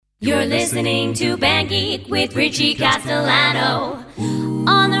You're listening to Band Geek with Richie Castellano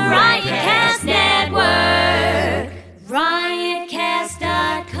on the Riotcast Network.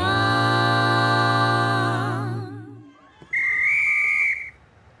 Riotcast.com.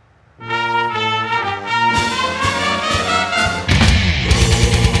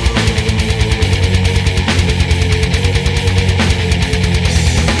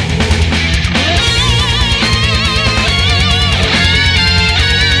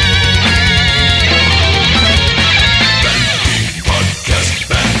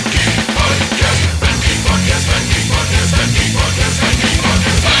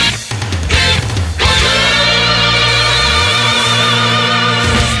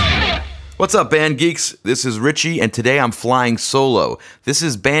 What's up, Band Geeks? This is Richie, and today I'm flying solo. This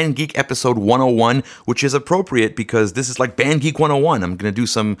is Band Geek episode 101, which is appropriate because this is like Band Geek 101. I'm going to do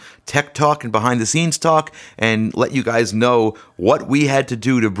some tech talk and behind-the-scenes talk and let you guys know what we had to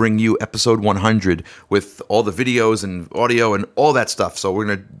do to bring you episode 100 with all the videos and audio and all that stuff. So we're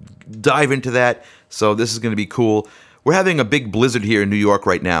going to dive into that. So this is going to be cool. We're having a big blizzard here in New York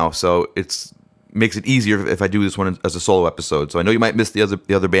right now, so makes it easier if I do this one as a solo episode. So I know you might miss the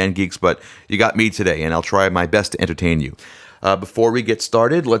other Band Geeks, but you got me today, and I'll try my best to entertain you. Before we get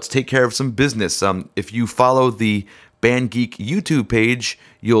started, let's take care of some business. If you follow the Band Geek YouTube page,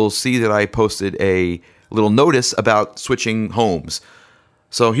 you'll see that I posted a little notice about switching homes.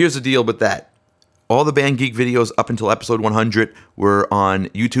 So here's the deal with that. All the Band Geek videos up until episode 100 were on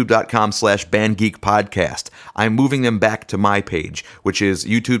youtube.com/bandgeekpodcast. I'm moving them back to my page, which is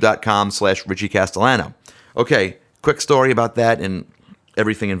youtube.com/Richie Castellano. Okay, quick story about that and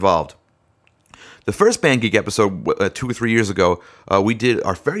everything involved. The first Band Geek episode, 2 or 3 years ago, we did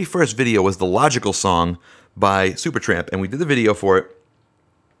our very first video was the Logical Song by Supertramp, and we did the video for it,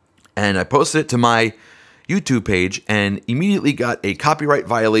 and I posted it to my YouTube page and immediately got a copyright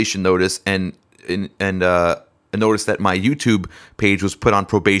violation notice and a notice that my YouTube page was put on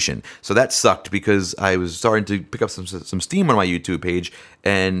probation. So that sucked because I was starting to pick up some steam on my YouTube page,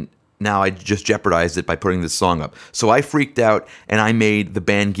 and now I just jeopardized it by putting this song up. So I freaked out, and I made the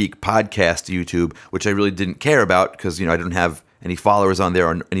Band Geek podcast YouTube, which I really didn't care about because I didn't have any followers on there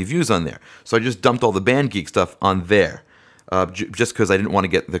or any views on there. So I just dumped all the Band Geek stuff on there. Just because I didn't want to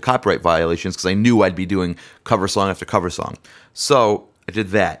get the copyright violations, because I knew I'd be doing cover song after cover song. So I did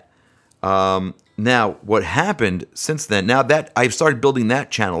that. Now, what happened since then, now that I've started building that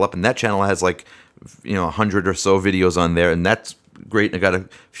channel up, and that channel has 100 or so videos on there, and that's great. I got a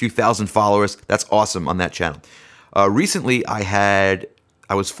few thousand followers. That's awesome on that channel. Recently, I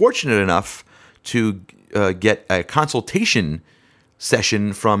was fortunate enough to get a consultation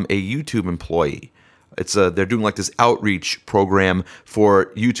session from a YouTube employee. They're doing this outreach program for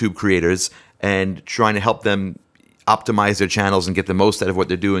YouTube creators and trying to help them optimize their channels and get the most out of what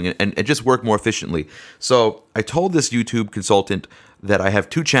they're doing and just work more efficiently. So I told this YouTube consultant that I have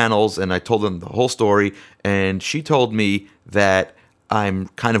 2 channels, and I told them the whole story, and she told me that I'm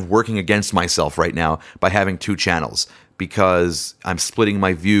kind of working against myself right now by having 2 channels because I'm splitting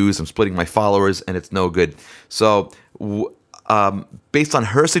my views, I'm splitting my followers, and it's no good. So based on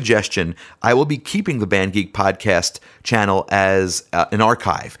her suggestion, I will be keeping the Band Geek podcast channel as an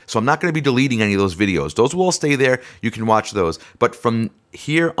archive. So I'm not going to be deleting any of those videos. Those will all stay there. You can watch those. But from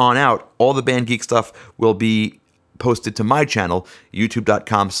here on out, all the Band Geek stuff will be posted to my channel,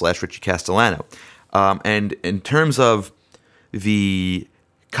 youtube.com/Richie Castellano. And in terms of the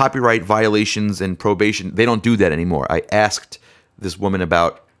copyright violations and probation, they don't do that anymore. I asked this woman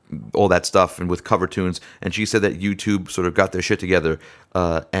about all that stuff and with cover tunes, and she said that YouTube sort of got their shit together,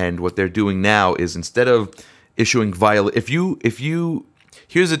 and what they're doing now is instead of issuing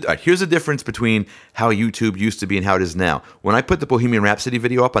here's a difference between how YouTube used to be and how it is now. When I put the Bohemian Rhapsody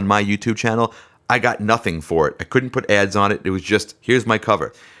video up on my YouTube channel, I got nothing for it. I couldn't put ads on it. It was just, here's my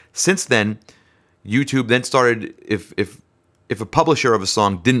cover. Since then, YouTube then started, if a publisher of a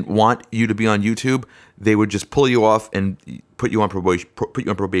song didn't want you to be on YouTube, they would just pull you off and put you on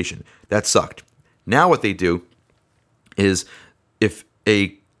probation. That sucked. Now what they do is if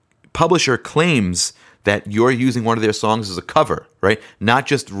a publisher claims that you're using one of their songs as a cover, right? Not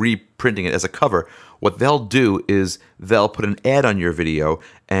just reprinting it as a cover, what they'll do is they'll put an ad on your video,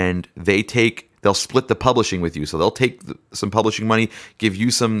 and they'll split the publishing with you. So they'll take some publishing money, give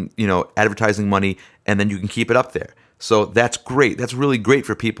you some, advertising money, and then you can keep it up there. So that's great. That's really great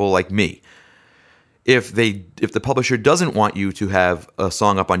for people like me. If the publisher doesn't want you to have a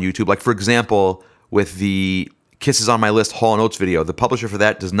song up on YouTube, like for example, with the Kisses on My List Hall & Oates video, the publisher for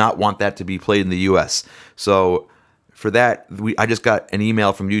that does not want that to be played in the US. So for that, I just got an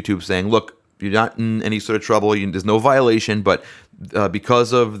email from YouTube saying, look, You're not in any sort of trouble. There's no violation, but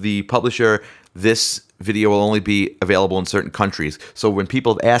because of the publisher, this video will only be available in certain countries. So when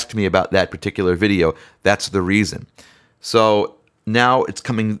people have asked me about that particular video, that's the reason. So now it's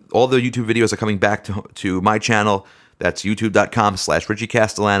coming, all the YouTube videos are coming back to my channel. That's youtube.com/Richie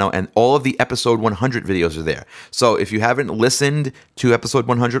Castellano, and all of the episode 100 videos are there. So if you haven't listened to episode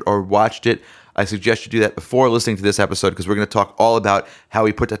 100 or watched it, I suggest you do that before listening to this episode, because we're going to talk all about how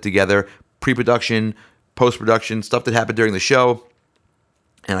we put that together, pre-production, post-production, stuff that happened during the show,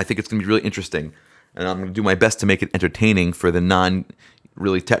 and I think it's going to be really interesting. And I'm going to do my best to make it entertaining for the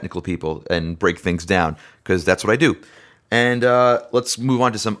non-really technical people and break things down, because that's what I do. And let's move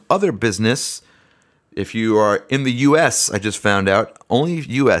on to some other business. If you are in the U.S., I just found out, only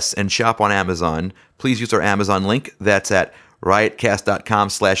U.S. and shop on Amazon, please use our Amazon link. That's at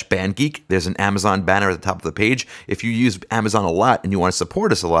riotcast.com/bandgeek. There's an Amazon banner at the top of the page. If you use Amazon a lot and you want to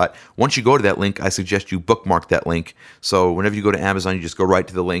support us a lot, once you go to that link, I suggest you bookmark that link. So whenever you go to Amazon, you just go right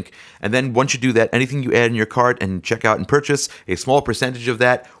to the link. And then once you do that, anything you add in your cart and check out and purchase, a small percentage of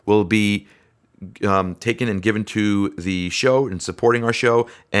that will be taken and given to the show and supporting our show,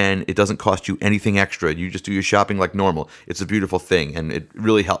 and it doesn't cost you anything extra. You just do your shopping like normal. It's a beautiful thing, and it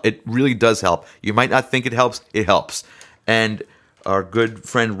really does help. You might not think it helps. It helps. And our good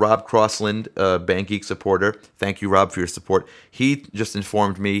friend Rob Crossland, BandGeek supporter, thank you, Rob, for your support. He just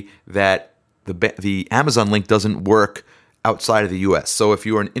informed me that the Amazon link doesn't work outside of the U.S. So if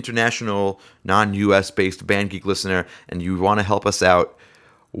you are an international, non-U.S. based BandGeek listener and you want to help us out,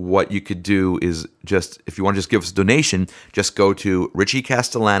 what you could do is just, if you want to just give us a donation, just go to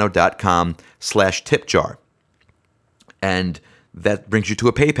richiecastellano.com/tipjar. And that brings you to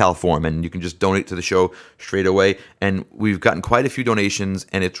a PayPal form, and you can just donate to the show straight away. And we've gotten quite a few donations,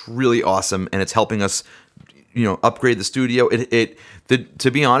 and it's really awesome, and it's helping us, upgrade the studio.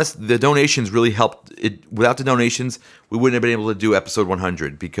 To be honest, the donations really helped. Without the donations, we wouldn't have been able to do episode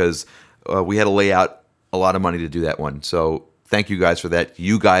 100, because we had to lay out a lot of money to do that one. So thank you guys for that.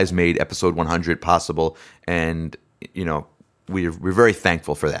 You guys made episode 100 possible, and we're very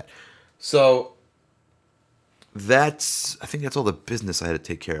thankful for that. So I think that's all the business I had to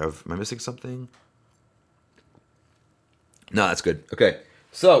take care of. Am I missing something? No, that's good. Okay,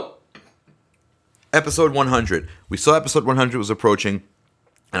 so episode 100. We saw episode 100 was approaching,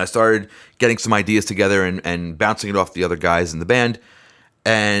 and I started getting some ideas together and bouncing it off the other guys in the band,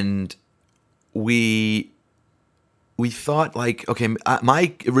 and we thought, like, okay,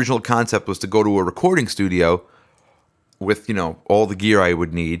 my original concept was to go to a recording studio with, all the gear I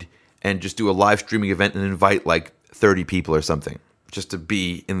would need and just do a live streaming event and invite like 30 people or something just to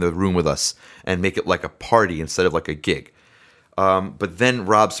be in the room with us and make it like a party instead of like a gig. But then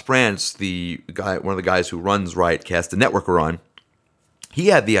Rob Sprance, one of the guys who runs Riotcast, the network we're on, he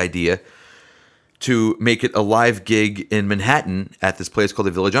had the idea to make it a live gig in Manhattan at this place called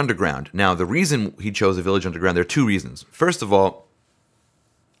the Village Underground. Now, the reason he chose the Village Underground, there are two reasons. First of all,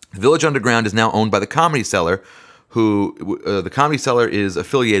 the Village Underground is now owned by the Comedy Cellar, who the Comedy Cellar is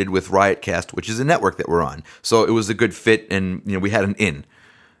affiliated with Riotcast, which is a network that we're on. So it was a good fit, and we had an in.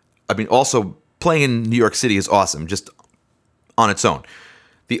 I mean, also playing in New York City is awesome, just on its own.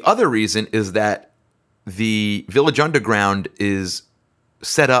 The other reason is that the Village Underground is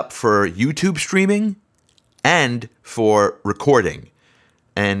set up for YouTube streaming and for recording.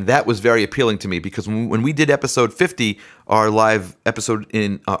 And that was very appealing to me, because when we did episode 50, our live episode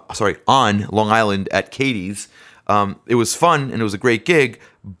on Long Island at Katie's, it was fun and it was a great gig,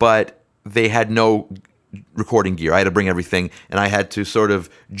 but they had no recording gear. I had to bring everything, and I had to sort of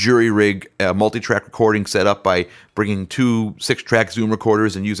jury rig a multi-track recording setup by bringing two 6-track Zoom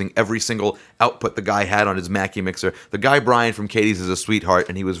recorders and using every single output the guy had on his Mackie mixer. The guy Brian from Katie's is a sweetheart,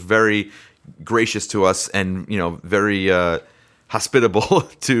 and he was very gracious to us and very hospitable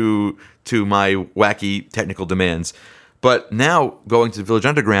to my wacky technical demands. But now going to the Village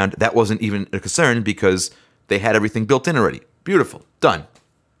Underground, that wasn't even a concern, because they had everything built in already. Beautiful, done.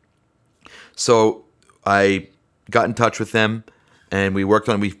 So I got in touch with them, and we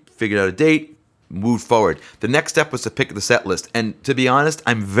figured out a date, moved forward. The next step was to pick the set list. And to be honest,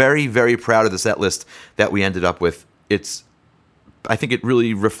 I'm very, very proud of the set list that we ended up with. I think it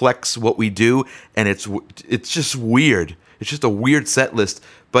really reflects what we do, and it's just weird. It's just a weird set list,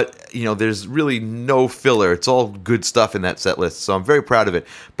 but there's really no filler. It's all good stuff in that set list, so I'm very proud of it.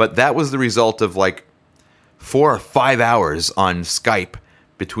 But that was the result of like 4 or 5 hours on Skype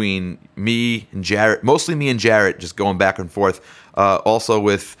between me and Jarrett, mostly me and Jarrett, just going back and forth, also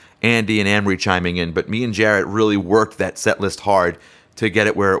with Andy and Amory chiming in. But me and Jarrett really worked that set list hard to get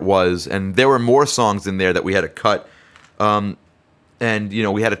it where it was. And there were more songs in there that we had to cut. and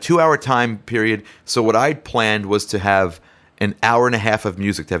we had a 2-hour time period. So what I planned was to have an hour and a half of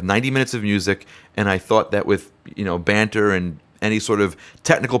music, to have 90 minutes of music, and I thought that with banter and any sort of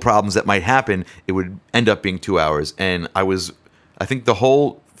technical problems that might happen, it would end up being 2 hours. And I think the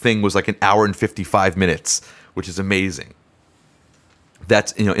whole thing was like an hour and 55 minutes, which is amazing.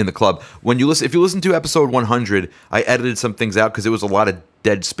 That's in the club. If you listen to episode 100, I edited some things out because it was a lot of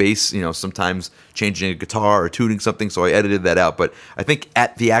dead space. Sometimes changing a guitar or tuning something, so I edited that out. But I think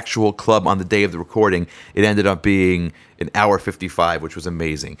at the actual club on the day of the recording, it ended up being an hour 55, which was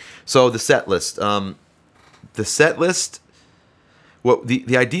amazing. So the set list, What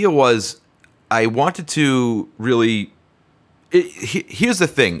the idea was, I wanted to really. Here's the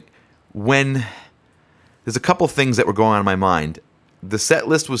thing, when there's a couple things that were going on in my mind. The set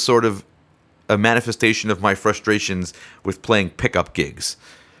list was sort of a manifestation of my frustrations with playing pickup gigs.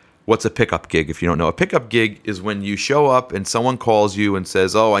 What's a pickup gig, if you don't know? A pickup gig is when you show up and someone calls you and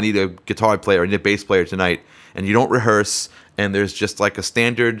says, oh, I need a guitar player, I need a bass player tonight, and you don't rehearse, and there's just like a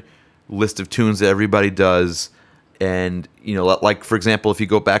standard list of tunes that everybody does. And, like, for example, if you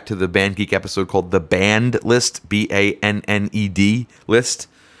go back to the Band Geek episode called The Band List, BANNED list,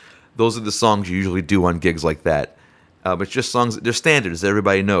 those are the songs you usually do on gigs like that. It's just songs, they're standards that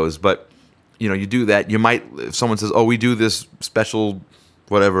everybody knows. But, you do that. You might, if someone says, oh, we do this special,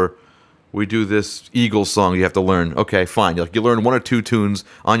 whatever, we do this Eagles song you have to learn. Okay, fine. You learn 1 or 2 tunes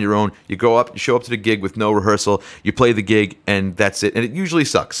on your own. You go up, you show up to the gig with no rehearsal. You play the gig, and that's it. And it usually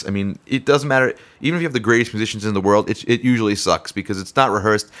sucks. I mean, it doesn't matter. Even if you have the greatest musicians in the world, it usually sucks because it's not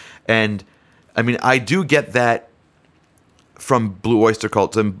rehearsed. And, I mean, I do get that from Blue Oyster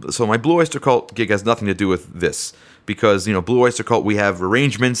Cult. So my Blue Oyster Cult gig has nothing to do with this. Because, Blue Oyster Cult, we have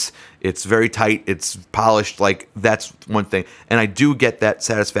arrangements. It's very tight. It's polished. Like, that's one thing. And I do get that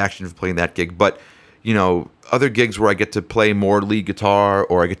satisfaction from playing that gig. But, other gigs where I get to play more lead guitar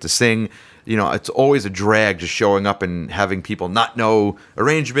or I get to sing, it's always a drag just showing up and having people not know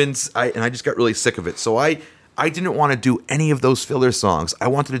arrangements. And I just got really sick of it. So I didn't want to do any of those filler songs. I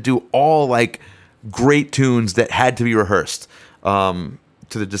wanted to do all, like, great tunes that had to be rehearsed, to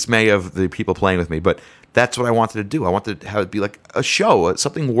the dismay of the people playing with me. But that's what I wanted to do. I wanted to have it be like a show,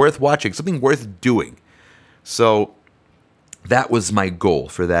 something worth watching, something worth doing. So that was my goal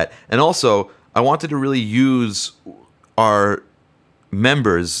for that. And also, I wanted to really use our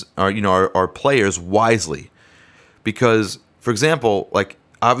members, our players wisely. Because, for example, like,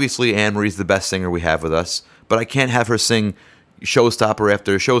 obviously Anne-Marie's the best singer we have with us, but I can't have her sing showstopper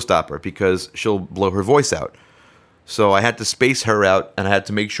after showstopper because she'll blow her voice out. So I had to space her out, and I had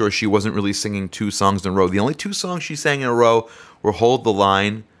to make sure she wasn't really singing 2 songs in a row. The only 2 songs she sang in a row were Hold the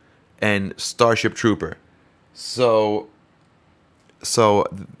Line and Starship Trooper. So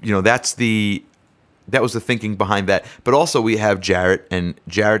that was the thinking behind that. But also we have Jarrett, and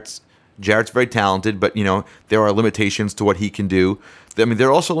Jarrett's very talented, but there are limitations to what he can do. I mean, there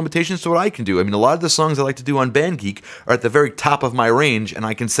are also limitations to what I can do. I mean, a lot of the songs I like to do on Band Geek are at the very top of my range, and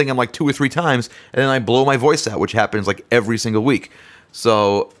I can sing them like 2 or 3 times, and then I blow my voice out, which happens like every single week.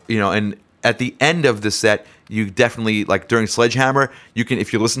 So, and at the end of the set, you definitely, like during Sledgehammer, you can,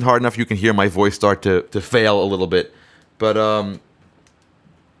 if you listen hard enough, you can hear my voice start to fail a little bit. But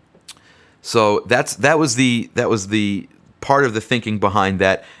so that was the part of the thinking behind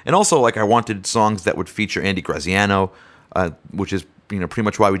that. And also, like, I wanted songs that would feature Andy Graziano, which is pretty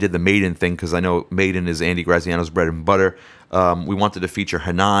much why we did the Maiden thing, because I know Maiden is Andy Graziano's bread and butter. We wanted to feature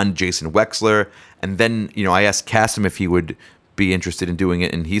Hanan, Jason Wexler, and then I asked Kasim if he would be interested in doing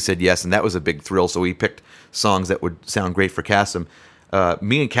it, and he said yes, and that was a big thrill. So we picked songs that would sound great for Kasim.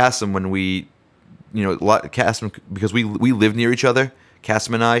 Me and Kasim, when we, Kasim, because we live near each other,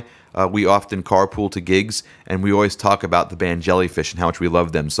 Kasim and I, we often carpool to gigs, and we always talk about the band Jellyfish and how much we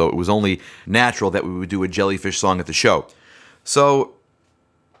love them. So it was only natural that we would do a Jellyfish song at the show. So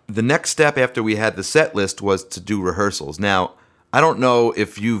the next step after we had the set list was to do rehearsals. Now, I don't know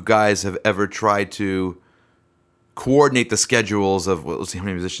if you guys have ever tried to coordinate the schedules of, let's see how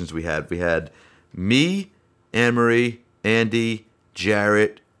many musicians we had. We had me, Anne-Marie, Andy,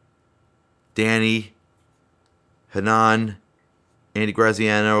 Jarrett, Danny, Hanan, Andy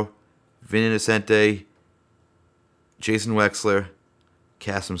Graziano, Vin Innocente, Jason Wexler,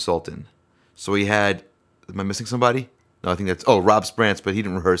 Kasim Sultan. So we had, am I missing somebody? No, I think that's, Rob Sprance, but he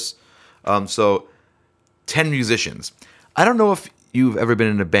didn't rehearse. So 10 musicians. I don't know if you've ever been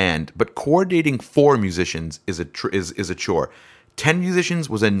in a band, but coordinating 4 musicians is a chore. 10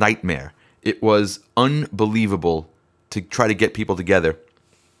 musicians was a nightmare. It was unbelievable to try to get people together.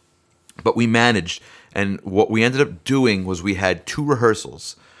 But we managed, and what we ended up doing was we had 2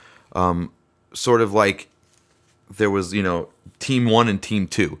 rehearsals. Sort of like there was, team 1 and team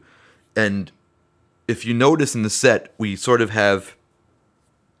 2. And if you notice in the set, we sort of have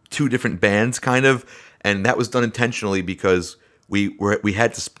 2 different bands kind of, and that was done intentionally because we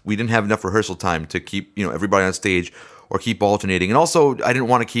didn't have enough rehearsal time to keep, everybody on stage or keep alternating. And also, I didn't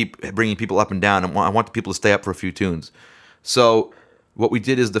want to keep bringing people up and down. I want the people to stay up for a few tunes. So what we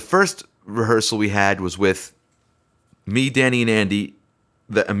did is the first rehearsal we had was with me, Danny, and Andy.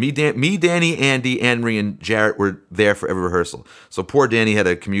 Me, Danny, Andy, Anne-Marie, and Jarrett were there for every rehearsal. So poor Danny had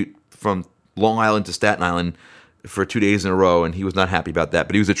to commute from Long Island to Staten Island for 2 days in a row, and he was not happy about that.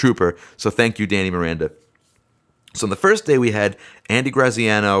 But he was a trooper, so thank you, Danny Miranda. So on the first day, we had Andy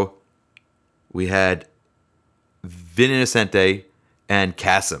Graziano, we had Vin Innocente, and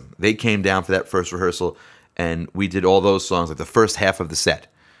Kasim. They came down for that first rehearsal, and we did all those songs, like the first half of the set.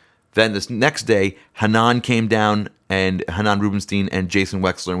 Then this next day, Hanan came down, and Hanan Rubinstein and Jason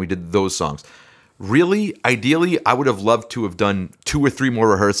Wexler, and we did those songs. Really, ideally, I would have loved to have done 2 or 3 more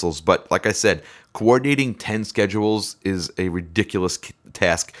rehearsals, but like I said, coordinating 10 schedules is a ridiculous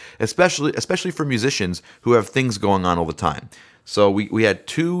task, especially for musicians who have things going on all the time. So we had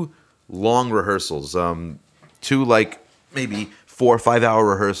 2 long rehearsals, 2 like maybe 4 or 5 hour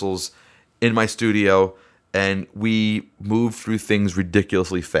rehearsals in my studio, and we moved through things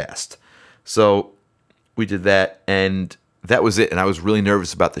ridiculously fast. So we did that, and that was it. And I was really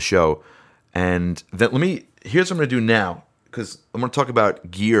nervous about the show. And then here's what I'm going to do now, because I'm going to talk about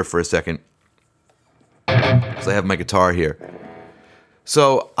gear for a second, because I have my guitar here.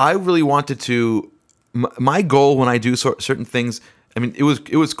 So I really wanted to, my goal when I do certain things, I mean, it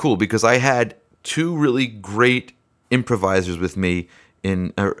was cool because I had 2 really great improvisers with me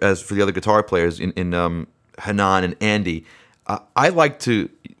as for the other guitar players in Hanan and Andy. I like to,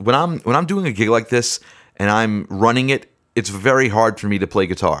 when I'm doing a gig like this and I'm running it, it's very hard for me to play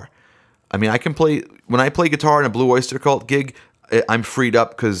guitar. I mean, when I play guitar in a Blue Oyster Cult gig, I'm freed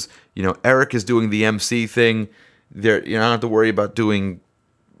up because, Eric is doing the MC thing. There, I don't have to worry about doing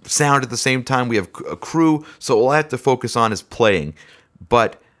sound at the same time. We have a crew, so all I have to focus on is playing.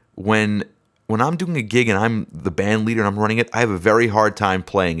 But when I'm doing a gig and I'm the band leader and I'm running it, I have a very hard time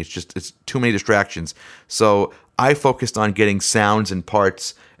playing. It's too many distractions. So I focused on getting sounds and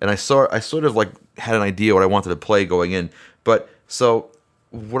parts, and I sort of like had an idea what I wanted to play going in. But so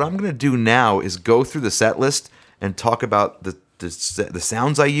what I'm going to do now is go through the set list and talk about the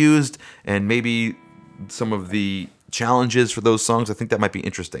sounds I used and maybe some of the challenges for those songs. I think that might be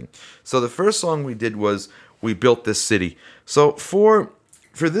interesting. So the first song we did was We Built This City. So for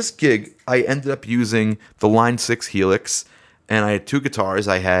this gig, I ended up using the Line 6 Helix, and I had 2 guitars.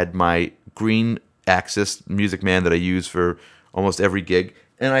 I had my green Axis Music Man that I use for almost every gig,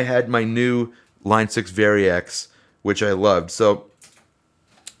 and I had my new Line 6 Variax, which I loved. So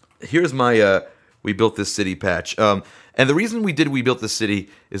here's my We Built This City patch. And the reason we did We Built This City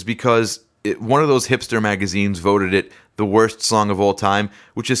is because one of those hipster magazines voted it the worst song of all time,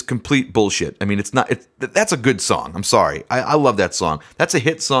 which is complete bullshit. I mean, that's a good song. I'm sorry. I love that song. That's a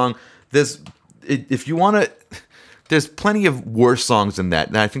hit song. If you want to, there's plenty of worse songs than that.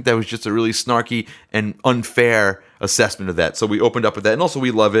 And I think that was just a really snarky and unfair assessment of that. So we opened up with that. And also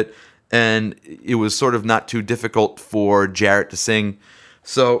we love it. And it was sort of not too difficult for Jarrett to sing.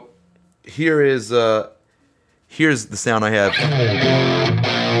 So here's the sound I have.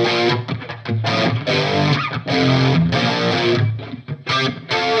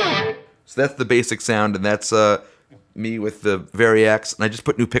 So that's the basic sound, and that's me with the Variax. And I just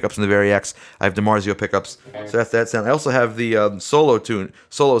put new pickups in the Variax. I have DiMarzio pickups. So that's that sound. I also have the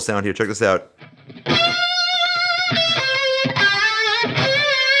solo sound here. Check this out.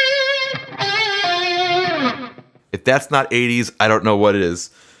 If that's not 80s, I don't know what it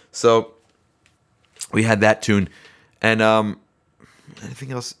is. So we had that tune. And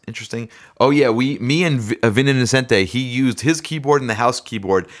anything else interesting? Oh yeah, me and Vin Innocente, he used his keyboard and the house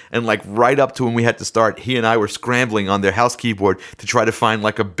keyboard, and like right up to when we had to start, he and I were scrambling on their house keyboard to try to find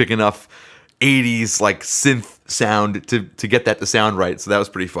like a big enough 80s like synth sound to get that to sound right. So that was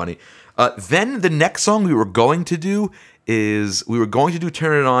pretty funny. Then the next song we were going to do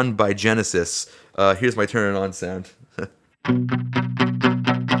Turn It On by Genesis. Here's my Turn It On sound.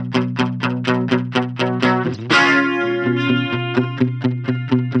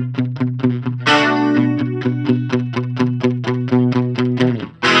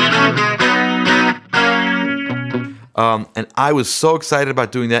 And I was so excited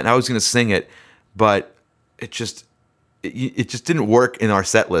about doing that, and I was going to sing it, but it just didn't work in our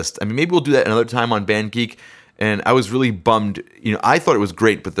set list. I mean, maybe we'll do that another time on Band Geek. And I was really bummed. I thought it was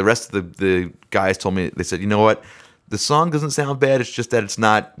great, but the rest of the guys told me, they said, you know what, the song doesn't sound bad. It's just that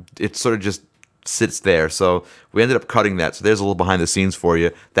it's sort of just sits there. So we ended up cutting that. So there's a little behind the scenes for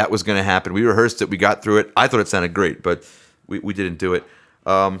you. That was going to happen. We rehearsed it. We got through it. I thought it sounded great, but we didn't do it.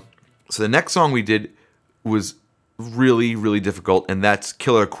 So the next song we did was really, really difficult, and that's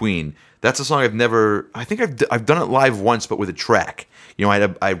Killer Queen. That's a song I think I've done it live once, but with a track. You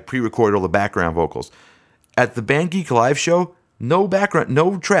know, I pre-recorded all the background vocals. At the Band Geek live show, no background,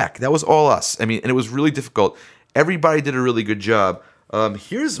 no track. That was all us. I mean, and it was really difficult. Everybody did a really good job.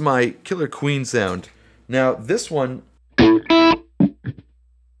 Here's my Killer Queen sound. Now, this one...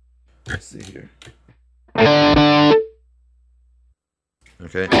 Let's see here.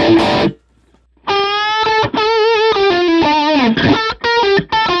 Okay.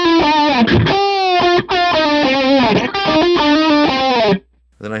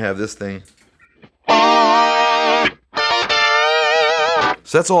 Then I have this thing.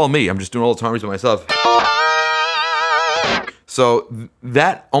 So that's all me. I'm just doing all the harmonies by myself. So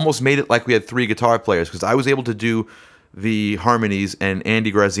that almost made it like we had 3 guitar players, because I was able to do the harmonies, and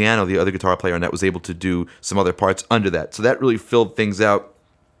Andy Graziano, the other guitar player on that, was able to do some other parts under that. So that really filled things out.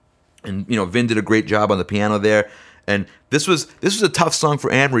 And, you know, Vin did a great job on the piano there. And this was a tough song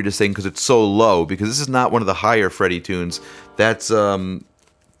for Anne-Marie to sing because it's so low, because this is not one of the higher Freddie tunes. That's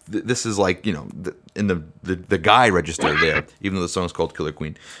this is like, you know, in the guy register there, even though the song's called Killer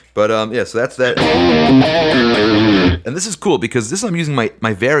Queen. But yeah, so that's that. And this is cool because this I'm using my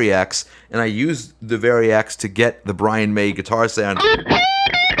Variax, and I use the Variax to get the Brian May guitar sound.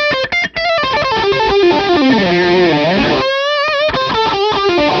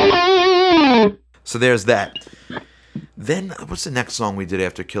 So there's that. Then, what's the next song we did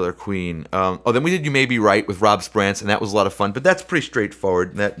after Killer Queen? Then we did You May Be Right with Rob Sprance, and that was a lot of fun. But that's pretty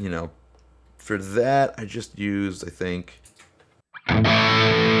straightforward. That, you know, for that, I just used, I think...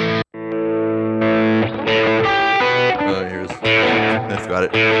 here's... I've got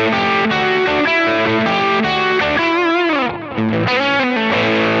it.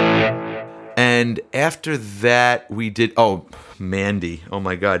 And after that, we did... Oh, Mandy. Oh,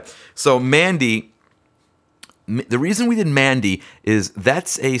 my God. So, Mandy... The reason we did Mandy is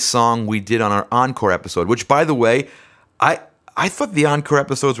that's a song we did on our Encore episode, which, by the way, I thought the Encore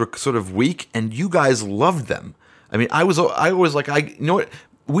episodes were sort of weak, and you guys loved them. I mean, I was like, you know what?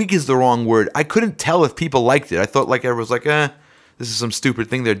 Weak is the wrong word. I couldn't tell if people liked it. I thought like everyone was like, this is some stupid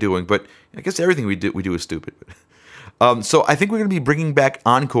thing they're doing. But I guess everything we do is stupid. So I think we're going to be bringing back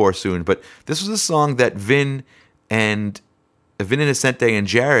Encore soon. But this was a song that Vin Innocente and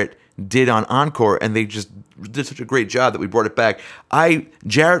Jarrett did on Encore, and they just did such a great job that we brought it back.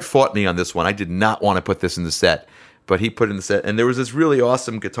 Jarrett fought me on this one. I did not want to put this in the set, but he put it in the set, and there was this really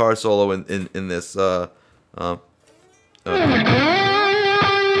awesome guitar solo in this. I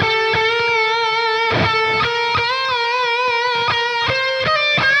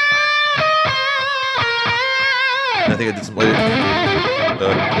think I did some later.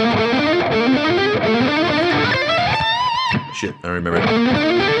 Shit, I don't remember it.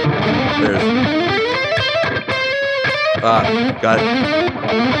 Got it.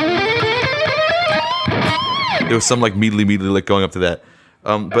 There was some like meedly like going up to that.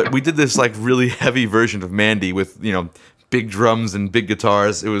 But we did this like really heavy version of Mandy with, you know, big drums and big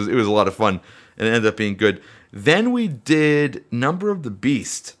guitars. It was a lot of fun, and it ended up being good. Then we did Number of the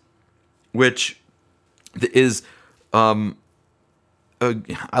Beast, which is I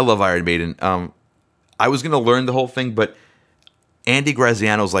love Iron Maiden. I was gonna learn the whole thing, but Andy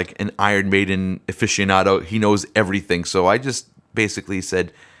Graziano's like an Iron Maiden aficionado. He knows everything. So I just basically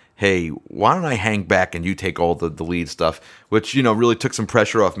said, hey, why don't I hang back and you take all the lead stuff, which, you know, really took some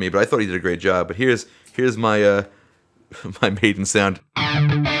pressure off me, but I thought he did a great job. But here's my my Maiden sound.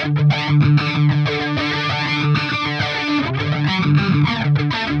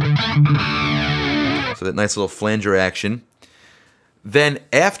 So that nice little flanger action. Then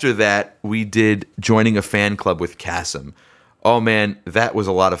after that, we did Joining a Fan Club with Kasim. Oh man, that was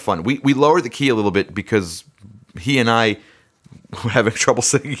a lot of fun. We lowered the key a little bit because he and I were having trouble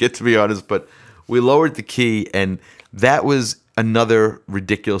singing it, to be honest, but we lowered the key, and that was another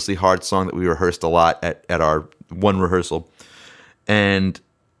ridiculously hard song that we rehearsed a lot at our one rehearsal. And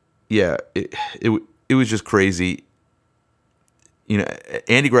yeah, it was just crazy. You know,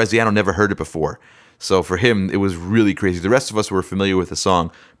 Andy Graziano never heard it before. So for him, it was really crazy. The rest of us were familiar with the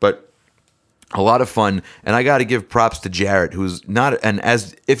song, but a lot of fun. And I got to give props to Jarrett, who's not, and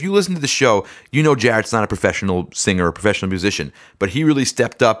as if you listen to the show, you know Jarrett's not a professional singer or professional musician, but he really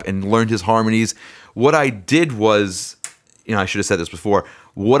stepped up and learned his harmonies. What I did was, you know, I should have said this before.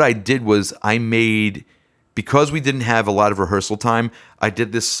 What I did was I made because we didn't have a lot of rehearsal time, I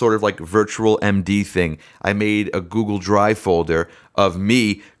did this sort of like virtual MD thing. I made a Google Drive folder of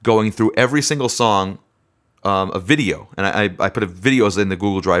me going through every single song, a video, and I put videos in the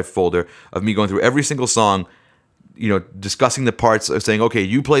Google Drive folder of me going through every single song, discussing the parts, of saying, okay,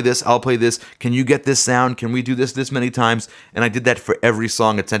 you play this, I'll play this. Can you get this sound? Can we do this many times? And I did that for every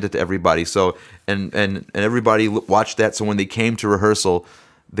song and sent it to everybody. So, and everybody watched that. So when they came to rehearsal,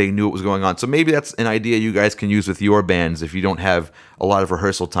 they knew what was going on. So maybe that's an idea you guys can use with your bands if you don't have a lot of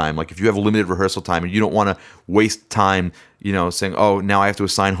rehearsal time. Like if you have a limited rehearsal time and you don't want to waste time, saying, oh, now I have to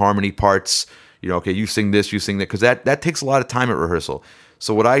assign harmony parts. Okay, you sing this, you sing that, because that takes a lot of time at rehearsal.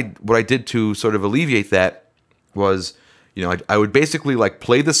 So what I did to sort of alleviate that was, I would basically like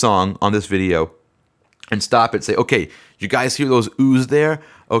play the song on this video and stop it, say, okay, you guys hear those oohs there?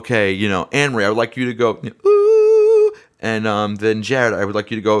 Okay, Anne Ray, I would like you to go, ooh, and then Jared, I would like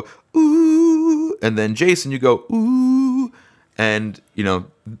you to go, ooh, and then Jason, you go, ooh, and,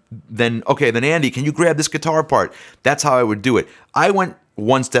 then Andy, can you grab this guitar part? That's how I would do it. I went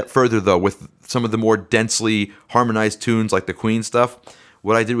one step further, though, with some of the more densely harmonized tunes like the Queen stuff.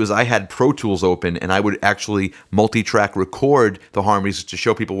 What I did was I had Pro Tools open, and I would actually multi-track record the harmonies to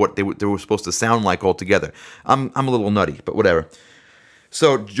show people what they were supposed to sound like all together. I'm a little nutty, but whatever.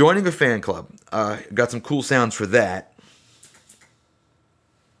 So joining a fan club, got some cool sounds for that.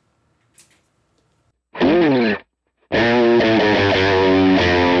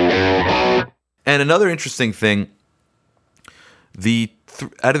 And another interesting thing,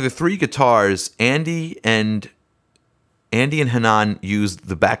 out of the three guitars, Andy and Hanan used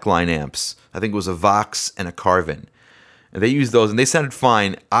the backline amps. I think it was a Vox and a Carvin. And they used those, and they sounded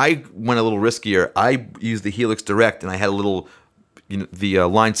fine. I went a little riskier. I used the Helix Direct, and I had a little, the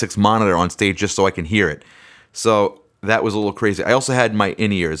Line 6 monitor on stage just so I can hear it. So that was a little crazy. I also had my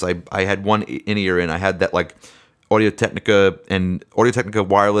in-ears. I had one in-ear in. I had that like Audio-Technica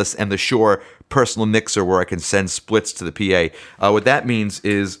wireless and the Shure personal mixer where I can send splits to the PA. What that means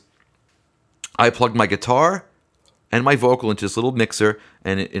is I plugged my guitar and my vocal into this little mixer,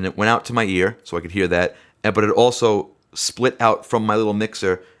 and it went out to my ear so I could hear that. But it also split out from my little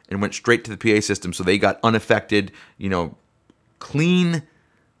mixer and went straight to the PA system, so they got unaffected, clean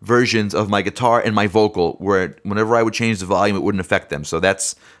versions of my guitar and my vocal, where whenever I would change the volume, it wouldn't affect them. So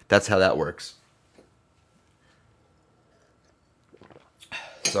that's how that works.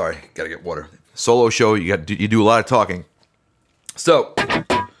 Sorry, gotta get water. Solo show, you do a lot of talking. So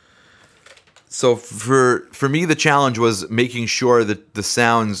for me, the challenge was making sure that the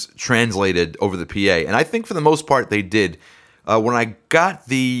sounds translated over the PA, and I think for the most part they did. When I got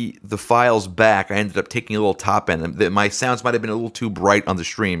the files back, I ended up taking a little top end. My sounds might have been a little too bright on the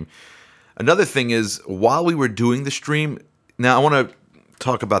stream. Another thing is, while we were doing the stream, now I want to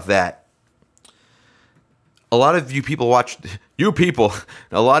talk about that. A lot of you people watched.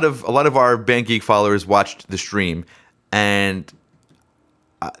 A lot of our Band Geek followers watched the stream, and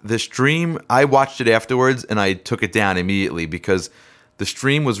the stream, I watched it afterwards, and I took it down immediately because the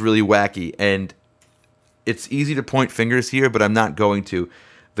stream was really wacky. And it's easy to point fingers here, but I'm not going to.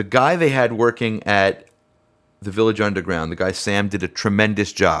 The guy they had working at the Village Underground, the guy Sam, did a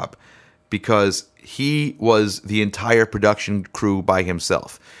tremendous job because he was the entire production crew by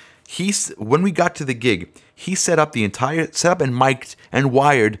himself. When we got to the gig, he set up and mic'd and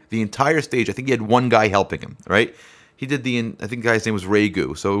wired the entire stage. I think he had one guy helping him, right? He did I think the guy's name was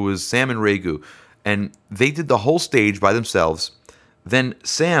Regu. So it was Sam and Regu. And they did the whole stage by themselves. Then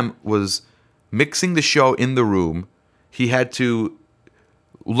Sam was mixing the show in the room. He had to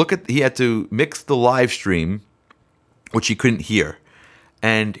mix the live stream, which he couldn't hear.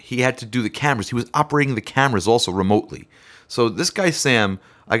 And he had to do the cameras. He was operating the cameras also remotely. So this guy Sam,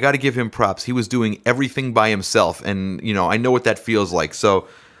 I got to give him props. He was doing everything by himself, and I know what that feels like. So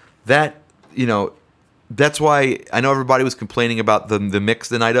that that's why I know everybody was complaining about the mix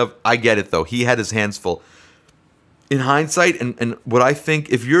the night of. I get it though. He had his hands full. In hindsight, and what I think,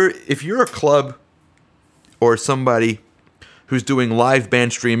 if you're a club or somebody who's doing live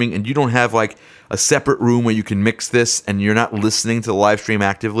band streaming and you don't have like a separate room where you can mix this and you're not listening to the live stream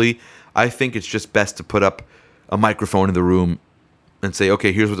actively, I think it's just best to put up a microphone in the room and say,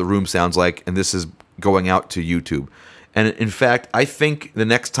 okay, here's what the room sounds like, and this is going out to YouTube. And in fact, I think the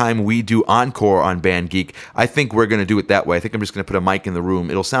next time we do Encore on Band Geek, I think we're going to do it that way. I think I'm just going to put a mic in the room.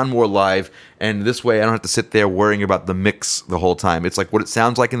 It'll sound more live, and this way I don't have to sit there worrying about the mix the whole time. It's like what it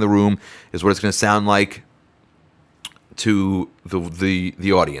sounds like in the room is what it's going to sound like to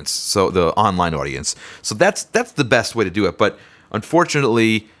the audience, so the online audience. So that's the best way to do it. But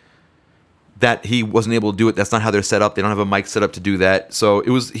unfortunately, that he wasn't able to do it. That's not how they're set up. They don't have a mic set up to do that. So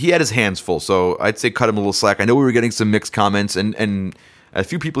he had his hands full. So I'd say cut him a little slack. I know we were getting some mixed comments, and a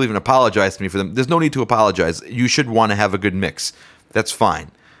few people even apologized to me for them. There's no need to apologize. You should want to have a good mix. That's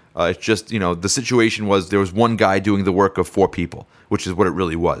fine. It's just, the situation was there was one guy doing the work of 4 people, which is what it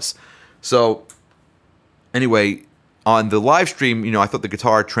really was. So anyway, on the live stream, I thought the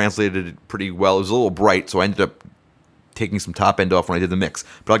guitar translated it pretty well. It was a little bright, so I ended up taking some top end off when I did the mix.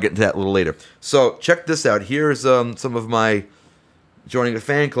 But I'll get into that a little later. So check this out. Here's some of my joining a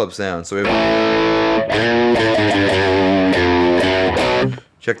fan club sound. So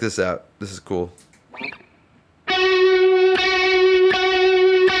check this out. This is cool.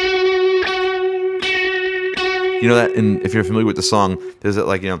 You know that, and if you're familiar with the song, there's that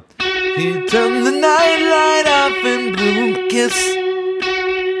he turned the night light off and blew a kiss.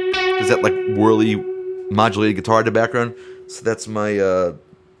 There's that whirly modulated guitar in the background. So that's my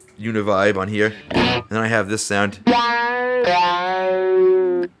Univibe on here. And then I have this sound.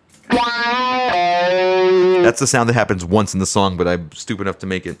 That's the sound that happens once in the song, but I'm stupid enough to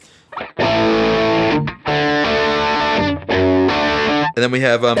make it. And then we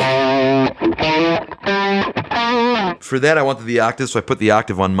have for that I wanted the octave, so I put the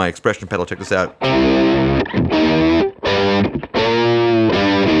octave on my expression pedal. Check this out.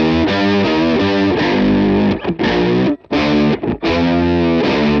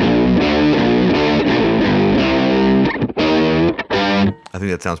 I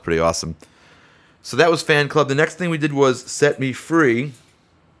think that sounds pretty awesome. So that was Fan Club. The next thing we did was Set Me Free.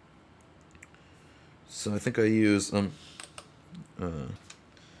 So I think I use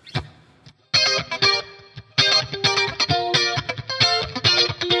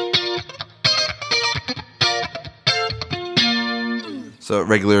so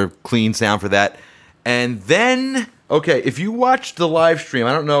regular clean sound for that. And then, okay, if you watched the live stream,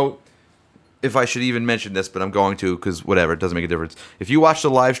 I don't know if I should even mention this, but I'm going to, because whatever, it doesn't make a difference. If you watched the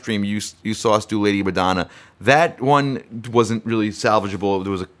live stream, you saw us do Lady Madonna. That one wasn't really salvageable.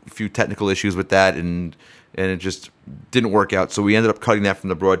 There was a few technical issues with that, and it just didn't work out. So we ended up cutting that from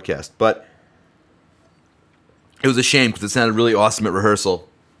the broadcast. But it was a shame because it sounded really awesome at rehearsal.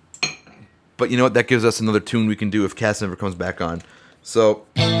 But you know what? That gives us another tune we can do if Cass never comes back on. So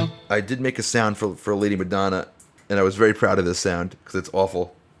I did make a sound for Lady Madonna, and I was very proud of this sound because it's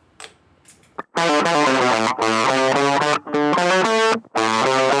awful.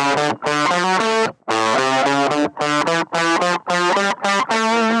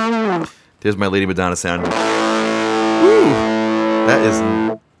 There's my Lady Madonna sound. Woo! That is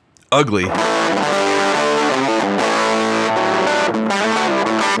ugly.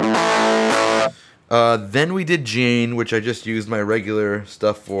 Then we did Jane, which I just used my regular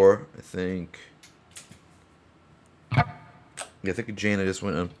stuff for, I think. Yeah, I think of Jane I just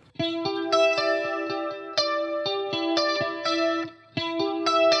went on.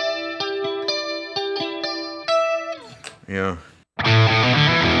 Yeah.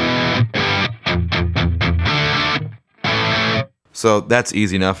 So that's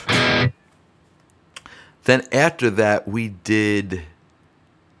easy enough. Then after that, we did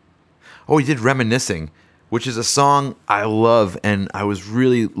Reminiscing, which is a song I love, and I was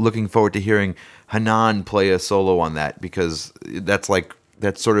really looking forward to hearing Hanan play a solo on that, because that's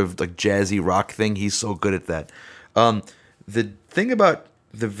sort of like jazzy rock thing. He's so good at that. The thing about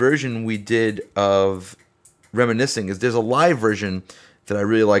the version we did of Reminiscing is there's a live version that I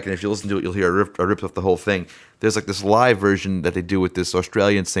really like, and if you listen to it, you'll hear I ripped off the whole thing. There's this live version that they do with this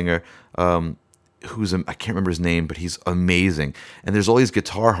Australian singer, who's I can't remember his name, but he's amazing. And there's all these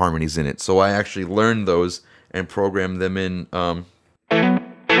guitar harmonies in it, so I actually learned those and programmed them in.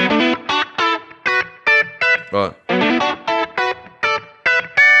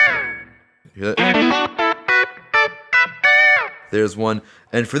 Hear that? There's one,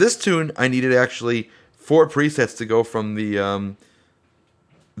 and for this tune, I needed actually 4 presets to go from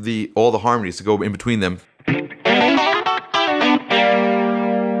all the harmonies to go in between them.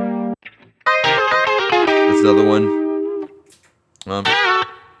 That's another one.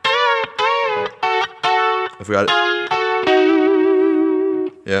 I forgot it.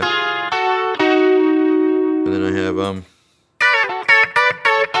 Yeah. And then I have oh,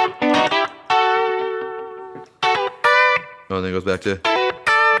 and then it goes back to.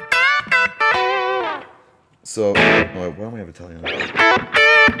 So, why don't we have Italian?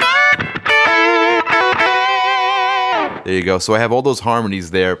 There you go. So I have all those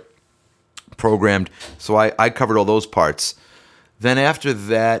harmonies there programmed. So I covered all those parts. Then after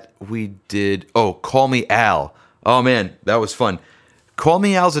that, we did, Call Me Al. Oh, man, that was fun. Call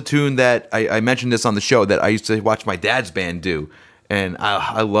Me Al's a tune that I mentioned this on the show that I used to watch my dad's band do. And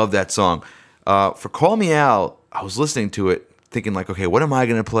I love that song. For Call Me Al, I was listening to it, thinking like, okay, what am I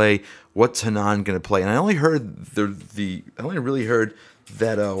gonna play? What's Hanan gonna play? And I only heard I only really heard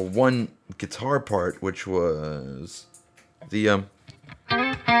that one guitar part, which was the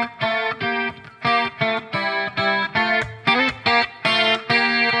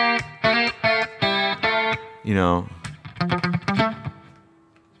you know.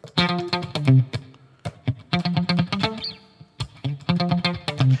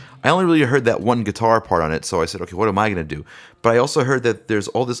 I only really heard that one guitar part on it, so I said, okay, what am I going to do? But I also heard that there's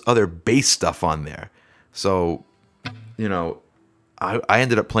all this other bass stuff on there. So, you know, I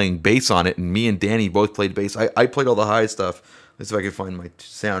ended up playing bass on it, and me and Danny both played bass. I played all the high stuff. Let's see if I can find my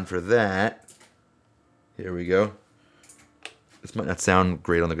sound for that. Here we go. This might not sound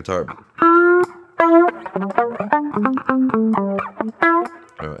great on the guitar.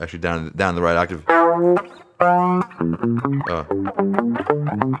 Oh, actually, down the right octave. And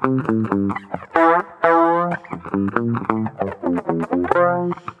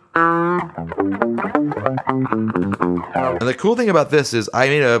the cool thing about this is I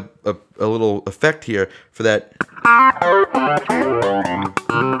made a little effect here for that.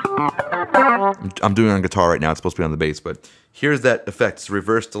 I'm doing it on guitar right now. It's supposed to be on the bass, but here's that effect. It's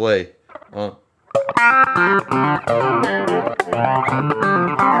reverse delay.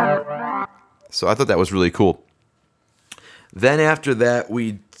 So I thought that was really cool. Then after that,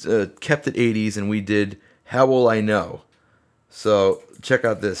 we kept it 80s and we did How Will I Know? So check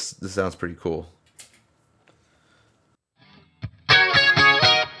out this. This sounds pretty cool.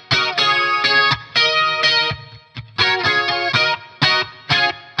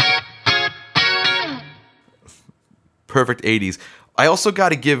 Perfect 80s. I also got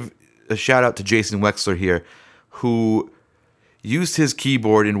to give a shout out to Jason Wexler here, who used his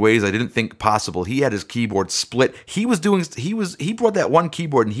keyboard in ways I didn't think possible. He had his keyboard split. He brought that one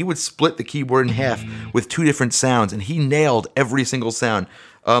keyboard and he would split the keyboard in half with two different sounds, and he nailed every single sound.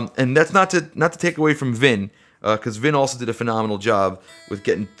 And that's not to take away from Vin, because Vin also did a phenomenal job with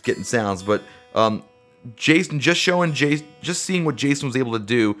getting sounds. But Jason, just seeing what Jason was able to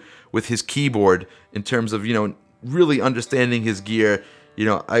do with his keyboard in terms of, you know, really understanding his gear. You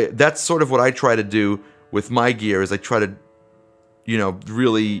know, that's sort of what I try to do with my gear, is I try to, you know,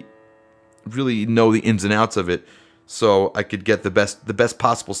 really know the ins and outs of it, so I could get the best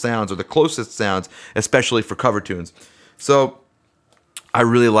possible sounds, or the closest sounds, especially for cover tunes. So I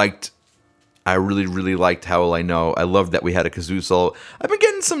really liked How Will I Know. I loved that we had a kazoo solo. I've been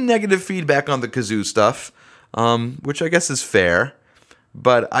getting some negative feedback on the kazoo stuff, which I guess is fair.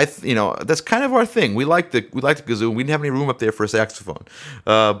 But that's kind of our thing. We like the kazoo. We didn't have any room up there for a saxophone.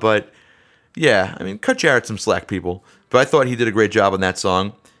 But yeah, I mean, cut Jarrett some slack, people. But I thought he did a great job on that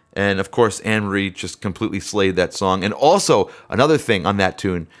song. And of course, Anne-Marie just completely slayed that song. And also, another thing on that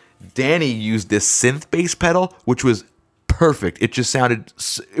tune, Danny used this synth bass pedal, which was perfect. It just sounded,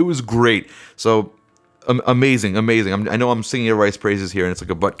 it was great. So amazing. I know I'm singing everybody's praises here, and it's like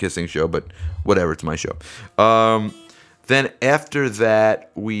a butt kissing show, but whatever, it's my show. Then after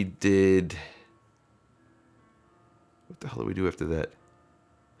that, we did... What the hell did we do after that?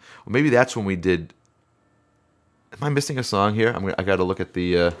 Well, maybe that's when we did... Am I missing a song here? I got to look at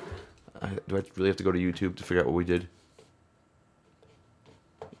the... do I really have to go to YouTube to figure out what we did?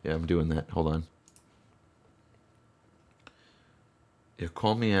 Yeah, I'm doing that. Hold on. Yeah,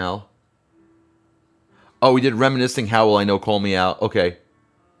 Call Me Al. Oh, we did Reminiscing How Will I Know, Call Me Al. Okay.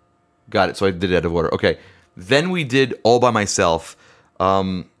 Got it. So I did it out of order. Okay. Then we did All By Myself,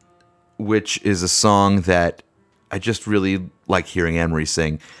 which is a song that I just really like hearing Anne-Marie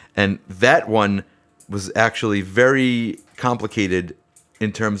sing. And that one was actually very complicated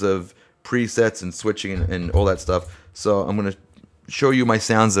in terms of presets and switching and all that stuff. So I'm going to show you my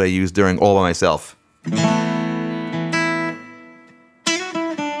sounds that I used during All By Myself.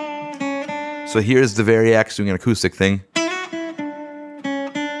 So here's the Variax doing an acoustic thing.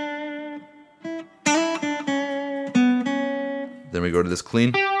 Then we go to this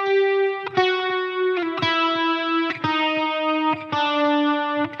clean.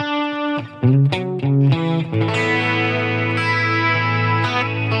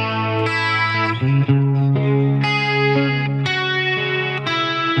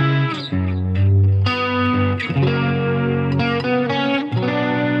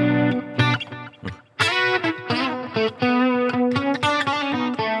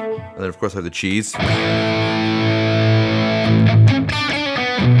 And then of course I have the cheese.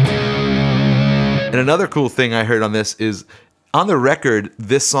 And another cool thing I heard on this is, on the record,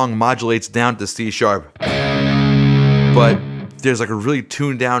 this song modulates down to C sharp, but there's like a really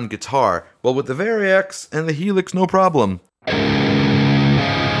tuned down guitar. Well, with the Variax and the Helix, no problem.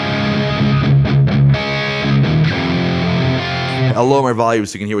 I'll lower my volume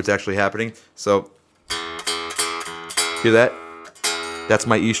so you can hear what's actually happening. So, hear that? That's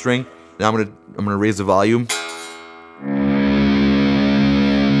my E string. Now I'm gonna raise the volume.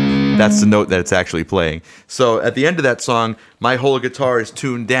 That's the note that it's actually playing. So at the end of that song, my whole guitar is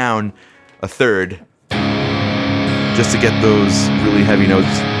tuned down a third just to get those really heavy notes.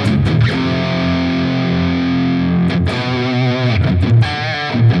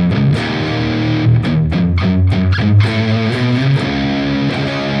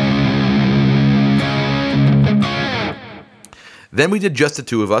 Then we did Just the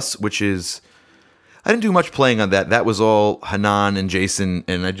Two of Us, which is... I didn't do much playing on that. That was all Hanan and Jason,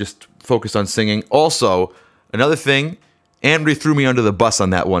 and I just focused on singing. Also, another thing, Andrew threw me under the bus on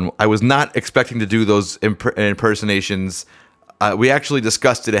that one. I was not expecting to do those impersonations. We actually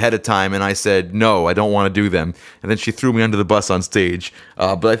discussed it ahead of time, and I said, no, I don't want to do them. And then she threw me under the bus on stage.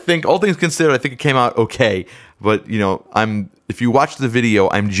 But I think, all things considered, I think it came out okay. But, you know, if you watch the video,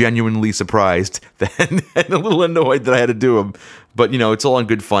 I'm genuinely surprised and a little annoyed that I had to do them. But, you know, it's all in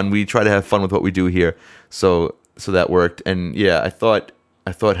good fun. We try to have fun with what we do here. So that worked. And, yeah, I thought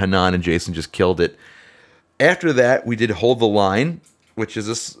Hanan and Jason just killed it. After that, we did Hold the Line, which is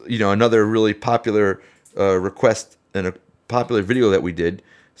this, you know, another really popular request and a popular video that we did.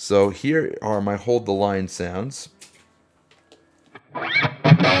 So here are my Hold the Line sounds.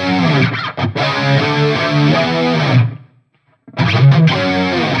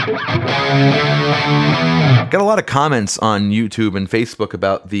 Got a lot of comments on YouTube and Facebook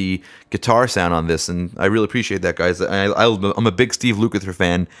about the guitar sound on this, and I really appreciate that, guys. I'm a big Steve Lukather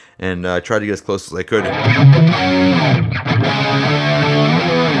fan, and I tried to get as close as I could.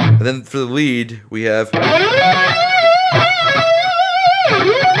 And then for the lead, we have...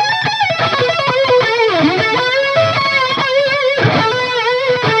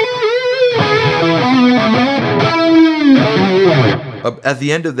 At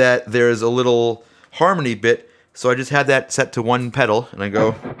the end of that, there's a little harmony bit, so I just had that set to one pedal, and I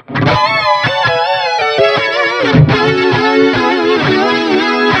go...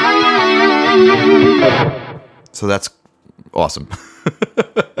 So that's awesome.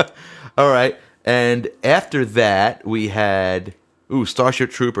 All right, and after that, we had...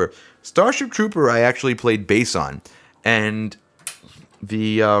 Starship Trooper. Starship Trooper I actually played bass on, and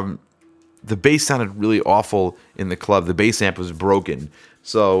the bass sounded really awful in the club. The bass amp was broken.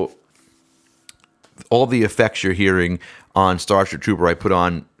 So all the effects you're hearing on Starship Trooper I put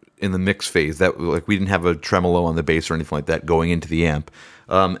on in the mix phase. That, like, we didn't have a tremolo on the bass or anything like that going into the amp.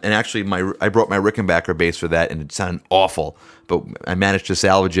 And actually I brought my Rickenbacker bass for that, and it sounded awful, but I managed to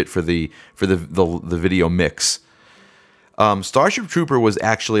salvage it for the video mix. Starship Trooper was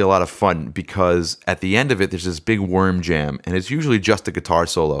actually a lot of fun because at the end of it there's this big worm jam, and it's usually just a guitar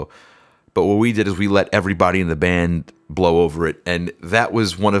solo. But what we did is we let everybody in the band blow over it, and that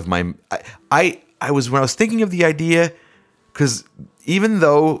was one of my... I was, when I was thinking of the idea, because even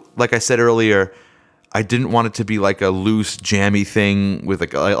though, like I said earlier, I didn't want it to be like a loose, jammy thing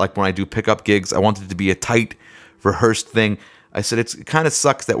with like when I do pickup gigs, I wanted it to be a tight, rehearsed thing. I said it kind of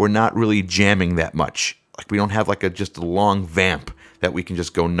sucks that we're not really jamming that much. Like we don't have like just a long vamp that we can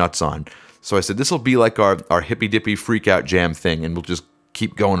just go nuts on. So I said this will be like our hippy dippy freak out jam thing, and we'll just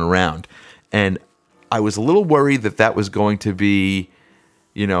keep going around. And I was a little worried that was going to be,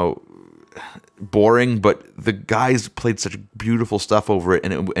 you know, boring, but the guys played such beautiful stuff over it,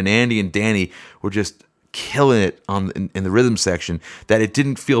 and Andy and Danny were just killing it in the rhythm section, that it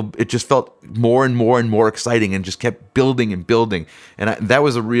just felt more and more and more exciting, and just kept building and building. And that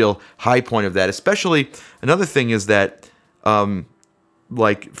was a real high point of that. Especially, another thing is that,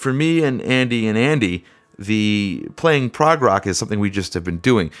 like for me and Andy, the playing prog rock is something we just have been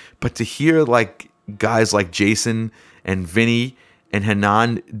doing. But to hear like guys like Jason and Vinny and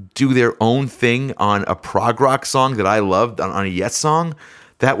Hanan do their own thing on a prog rock song that I loved, on a Yes song,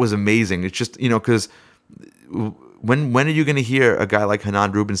 that was amazing. It's just, you know, because when are you going to hear a guy like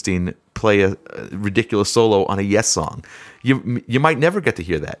Hanan Rubinstein play a ridiculous solo on a Yes song? You might never get to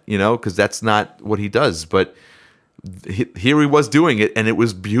hear that, you know, because that's not what he does. But here he was doing it, and it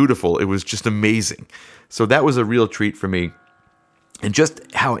was beautiful. It was just amazing. So that was a real treat for me. And just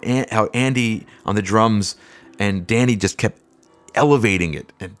how Andy on the drums and Danny just kept elevating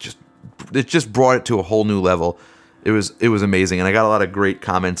it, and it just brought it to a whole new level. It was amazing, and I got a lot of great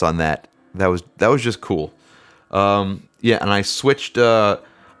comments on that. That was just cool. Yeah, and I switched.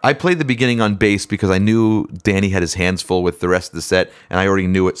 I played the beginning on bass because I knew Danny had his hands full with the rest of the set, and I already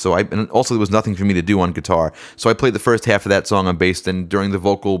knew it. And also there was nothing for me to do on guitar, so I played the first half of that song on bass. Then during the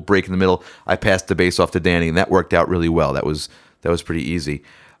vocal break in the middle, I passed the bass off to Danny, and that worked out really well. That was pretty easy.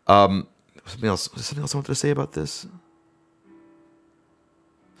 Something else I wanted to say about this.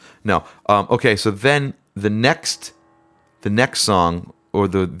 No. Okay, so then the next song, or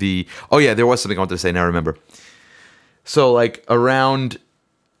the oh yeah, there was something I wanted to say. Now I remember. So like around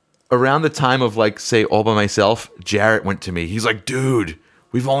the time of like say All by Myself, Jarrett went to me. He's like, dude,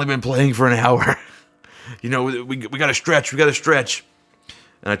 we've only been playing for an hour. We got to stretch. We got to stretch.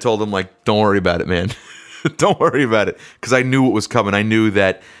 And I told him like, don't worry about it, man. Don't worry about it, because I knew what was coming. I knew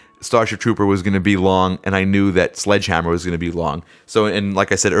that Starship Trooper was going to be long, and I knew that Sledgehammer was going to be long. So, and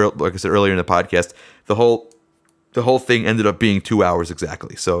like I said earlier in the podcast, the whole thing ended up being 2 hours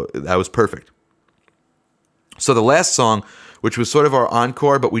exactly. So that was perfect. So the last song, which was sort of our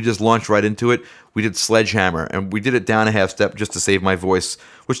encore, but we just launched right into it, we did Sledgehammer, and we did it down a half step just to save my voice,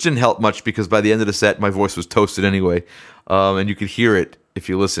 which didn't help much because by the end of the set, my voice was toasted anyway. And you could hear it if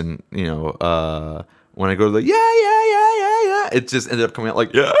you listen, when I go to the yeah, it just ended up coming out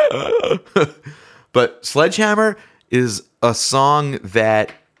like, yeah. But Sledgehammer is a song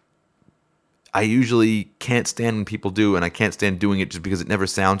that I usually can't stand when people do, and I can't stand doing it just because it never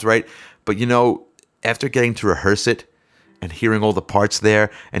sounds right. But, after getting to rehearse it and hearing all the parts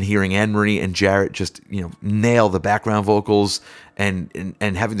there and hearing Anne-Marie and Jarrett just, nail the background vocals and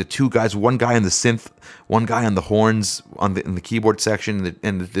having the two guys, one guy on the synth, one guy on the horns in the keyboard section,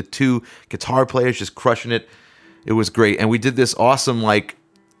 and the two guitar players just crushing it. It was great. And we did this awesome,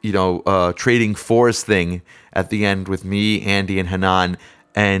 trading fours thing at the end with me, Andy, and Hanan.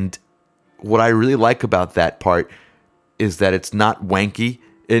 And what I really like about that part is that it's not wanky.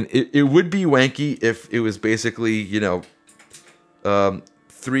 And it would be wanky if it was basically,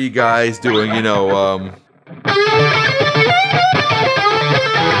 three guys doing,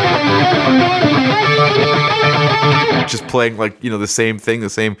 just playing the same thing, the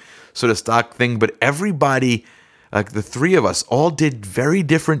same sort of stock thing. But everybody, like the three of us, all did very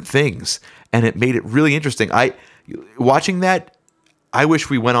different things, and it made it really interesting. Watching that, I wish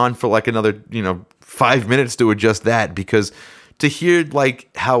we went on for another 5 minutes doing just that, because to hear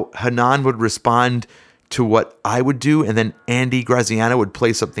how Hanan would respond to what I would do, and then Andy Graziano would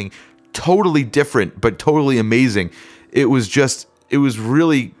play something totally different but totally amazing. It was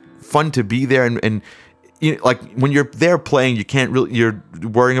really fun to be there, and when you're there playing, you're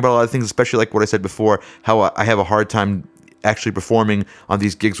worrying about a lot of things, especially like what I said before, how I have a hard time actually performing on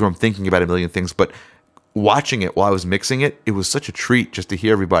these gigs where I'm thinking about a million things. But watching it while I was mixing it, it was such a treat just to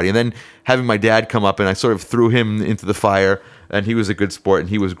hear everybody. And then having my dad come up, and I sort of threw him into the fire, and he was a good sport, and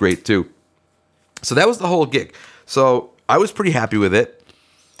he was great too. So that was the whole gig. So I was pretty happy with it.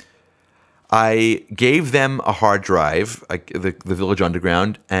 I gave them a hard drive, the Village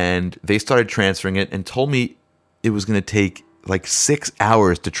Underground, and they started transferring it and told me it was going to take 6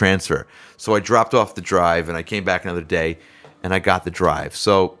 hours to transfer. So I dropped off the drive, and I came back another day, and I got the drive.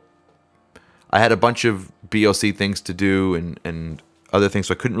 So I had a bunch of BOC things to do and other things,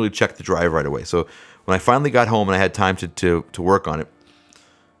 so I couldn't really check the drive right away. So when I finally got home and I had time to work on it,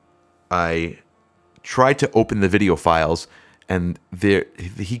 I tried to open the video files, and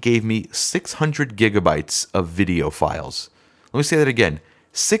he gave me 600 gigabytes of video files. Let me say that again.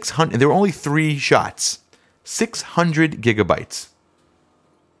 600, and there were only 3 shots. 600 gigabytes.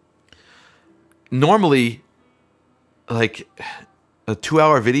 Normally, a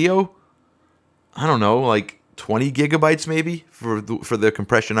 2-hour video, I don't know, 20 gigabytes maybe for the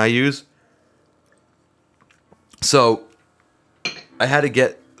compression I use. So I had to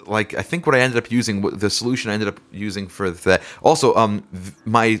get I think what I ended up using, the solution I ended up using for that. Also,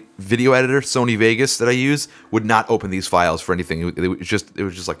 my video editor, Sony Vegas, that I use would not open these files for anything. It was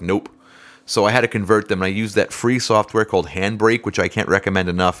just nope. So I had to convert them. And I used that free software called Handbrake, which I can't recommend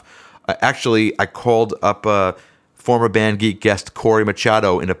enough. Actually, I called up former Band Geek guest Corey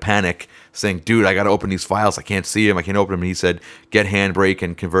Machado in a panic, saying, dude, I got to open these files. I can't see them. I can't open them. And he said, get Handbrake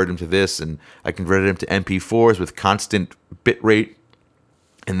and convert them to this. And I converted them to MP4s with constant bit rate.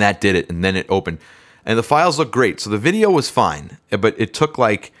 And that did it. And then it opened. And the files look great. So the video was fine. But it took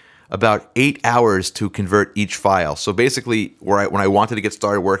about 8 hours to convert each file. So basically, when I wanted to get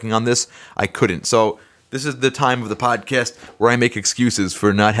started working on this, I couldn't. So this is the time of the podcast where I make excuses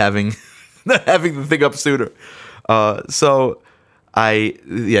for not having the thing up sooner.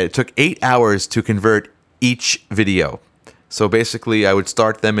 It took 8 hours to convert each video. So basically, I would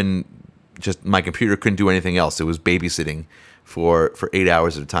start them and just my computer couldn't do anything else. It was babysitting for 8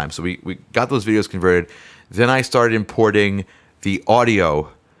 hours at a time. So we got those videos converted. Then I started importing the audio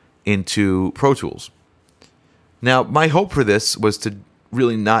into Pro Tools. Now, my hope for this was to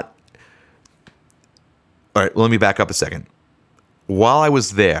really not... All right, let me back up a second. While I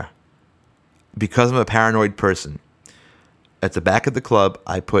was there, because I'm a paranoid person, at the back of the club,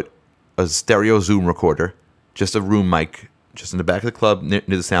 I put a stereo Zoom recorder, just a room mic just in the back of the club near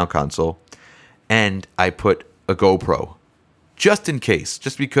the sound console, and I put a GoPro, just in case,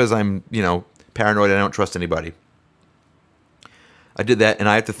 just because I'm, paranoid. I don't trust anybody. I did that, and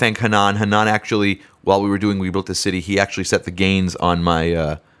I have to thank Hanan. Hanan actually, while we were doing We Built the City, he actually set the gains on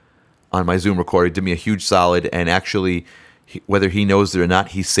my Zoom recorder. He did me a huge solid, and actually, whether he knows it or not,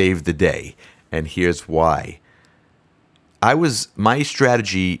 he saved the day. And here's why. My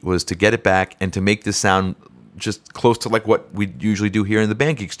strategy was to get it back and to make this sound just close to like what we usually do here in the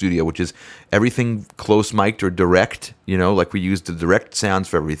Band Geek studio, which is everything close mic'd or direct, like we use the direct sounds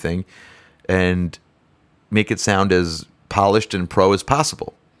for everything, and make it sound as polished and pro as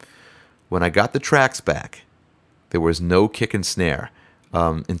possible. When I got the tracks back, there was no kick and snare.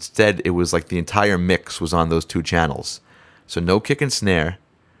 Instead, it was like the entire mix was on those two channels. So no kick and snare.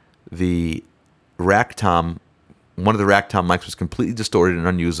 The rack tom, one of the rack tom mics was completely distorted and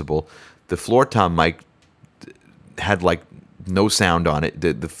unusable. The floor tom mic had like no sound on it.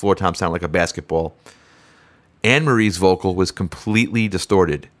 The floor tom sounded like a basketball. Anne Marie's vocal was completely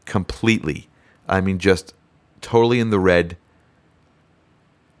distorted. Completely. I mean, just totally in the red.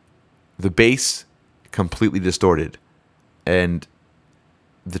 The bass, completely distorted. And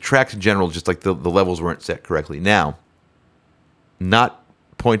the tracks in general, just like the levels weren't set correctly. Now, not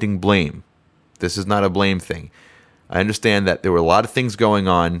pointing blame. This is not a blame thing. I understand that there were a lot of things going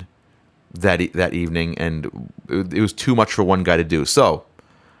on that evening, and it was too much for one guy to do. So,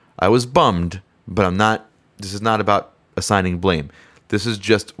 I was bummed, but this is not about assigning blame. This is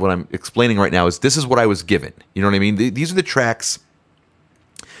just what I'm explaining right now. This is what I was given. You know what I mean? These are the tracks.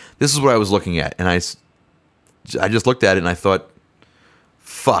 This is what I was looking at, and I just looked at it and I thought,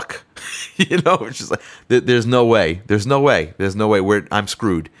 fuck. It's just like, there's no way. There's no way. I'm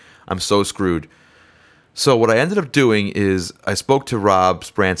screwed. I'm so screwed. So what I ended up doing is I spoke to Rob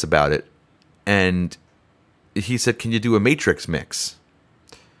Sprance about it, and he said, can you do a matrix mix?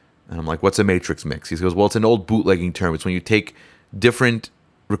 And I'm like, what's a matrix mix? He goes, well, it's an old bootlegging term. It's when you take different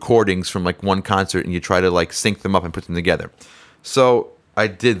recordings from like one concert and you try to like sync them up and put them together. So I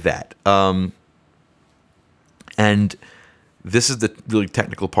did that. And this is the really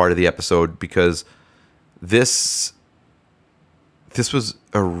technical part of the episode, because this was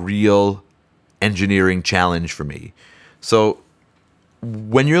a real engineering challenge for me. So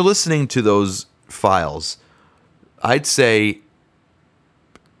when you're listening to those files, I'd say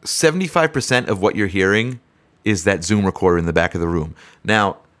 75% of what you're hearing is that Zoom recorder in the back of the room.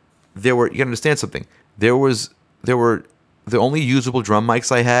 Now, you gotta understand something. There were the only usable drum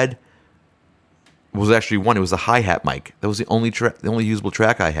mics I had was actually one. It was a hi-hat mic. That was the only usable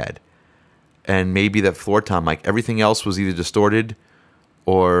track I had. And maybe that floor tom mic. Everything else was either distorted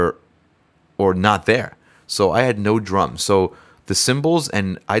or not there. So I had no drums. So the cymbals,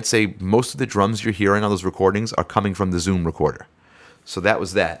 and I'd say most of the drums you're hearing on those recordings are coming from the Zoom recorder. So that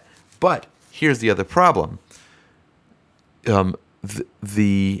was that. But here's the other problem.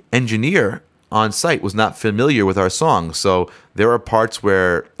 The engineer on site was not familiar with our song. So there are parts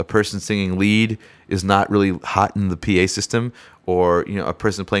where a person singing lead is not really hot in the PA system, or a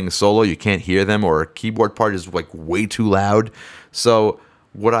person playing a solo, you can't hear them, or a keyboard part is like way too loud. So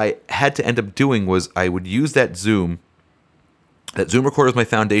what I had to end up doing was I would use that Zoom recorder as my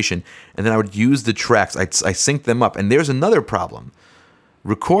foundation, and then I would use the tracks. I sync them up. And there's another problem.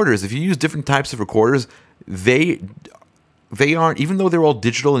 Recorders, if you use different types of recorders, they aren't, even though they're all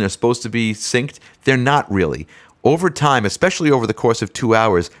digital and they're supposed to be synced, they're not really. Over time, especially over the course of 2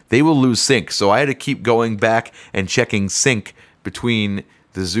 hours, they will lose sync. So I had to keep going back and checking sync between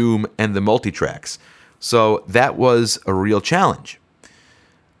the Zoom and the multi-tracks. So that was a real challenge.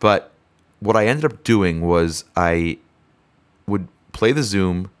 But what I ended up doing was I would play the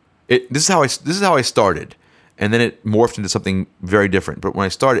Zoom. This is how I started, and then it morphed into something very different. But when I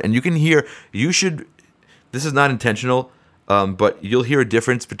started, and you can hear, this is not intentional, but you'll hear a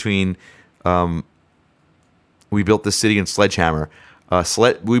difference between We Built the City and Sledgehammer.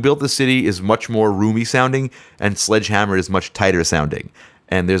 We Built the City is much more roomy sounding, and Sledgehammer is much tighter sounding.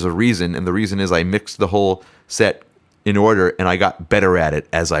 And there's a reason, and the reason is I mixed the whole set in order, and I got better at it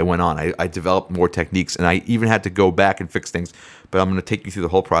as I went on. I developed more techniques, and I even had to go back and fix things. But I'm going to take you through the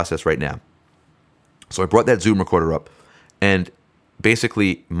whole process right now. So I brought that Zoom recorder up, and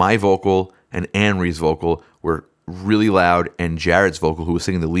basically my vocal and Anne Marie's vocal were really loud, and Jared's vocal, who was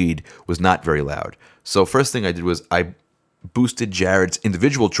singing the lead, was not very loud. So first thing I did was I boosted Jared's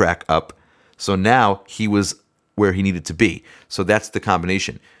individual track up, so now he was where he needed to be. So that's the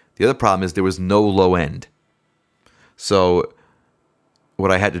combination. The other problem is there was no low end. So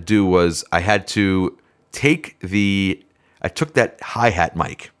what I had to do was I took that hi-hat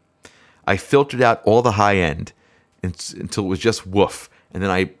mic, I filtered out all the high end, until it was just woof. And then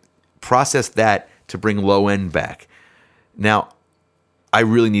I processed that to bring low end back. Now, I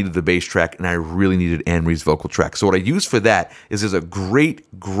really needed the bass track, and I really needed Anne Marie's vocal track. So what I use for that is there's a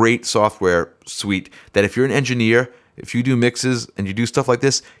great software suite that if you're an engineer, if you do mixes and you do stuff like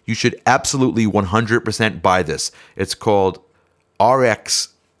this, you should absolutely 100% buy this. It's called RX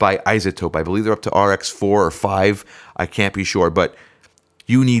by iZotope. I believe they're up to RX 4 or 5. I can't be sure, but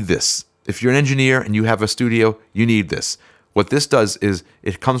you need this. If you're an engineer and you have a studio, you need this. What this does is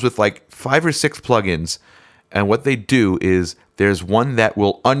it comes with like 5 or 6 plugins, and what they do is there's one that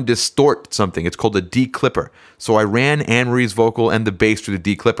will undistort something. It's called a declipper. So I ran Anne Marie's vocal and the bass through the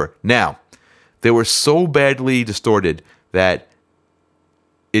declipper. Now, they were so badly distorted that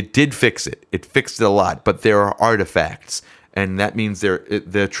it did fix it. It fixed it a lot, but there are artifacts. And that means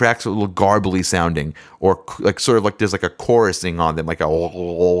the tracks are a little garbly sounding, or like sort of like there's like a chorusing on them, like a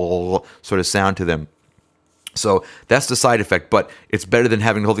sort of sound to them. So that's the side effect, but it's better than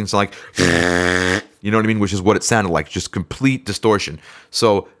having the whole thing sound like, you know what I mean? Which is what it sounded like, just complete distortion.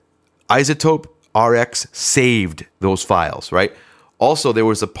 So iZotope RX saved those files, right? Also, there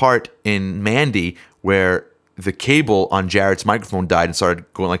was a part in Mandy where the cable on Jarrett's microphone died and started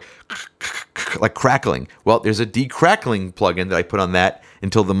going like crackling. Well, there's a decrackling plugin that I put on that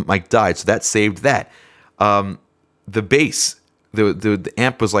until the mic died, so that saved that. The bass, the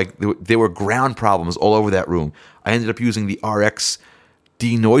amp was like, there were ground problems all over that room. I ended up using the RX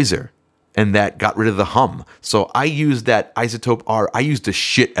denoiser, and that got rid of the hum. So I used that iZotope R. I used the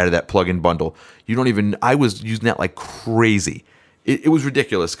shit out of that plugin bundle. I was using that like crazy. It was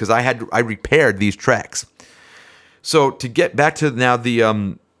ridiculous because I repaired these tracks. So to get back to now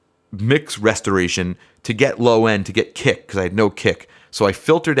the mix restoration, to get low end, to get kick, because I had no kick. So I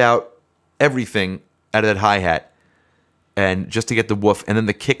filtered out everything out of that hi-hat, and just to get the woof, and then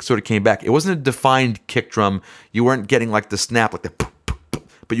the kick sort of came back. It wasn't a defined kick drum. You weren't getting like the snap, like the poof, poof,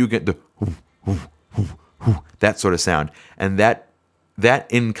 poof, but you get the that sort of sound. And that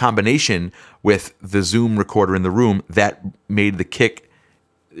in combination with the Zoom recorder in the room, that made the kick,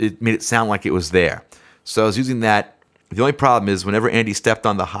 it made it sound like it was there. So I was using that. The only problem is whenever Andy stepped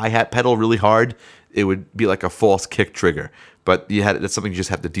on the hi-hat pedal really hard, it would be like a false kick trigger. But that's something you just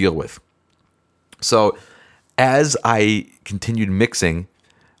have to deal with. So as I continued mixing,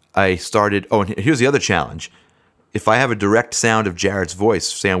 I started... Oh, and here's the other challenge. If I have a direct sound of Jarrett's voice,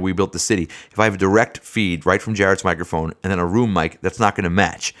 say on We Built the City, if I have a direct feed right from Jarrett's microphone and then a room mic, that's not going to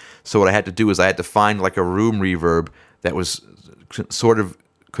match. So what I had to do is I had to find like a room reverb that was sort of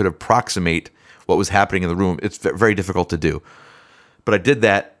could approximate what was happening in the room. It's very difficult to do. But I did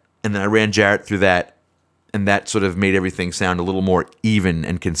that, and then I ran Jarrett through that, and that sort of made everything sound a little more even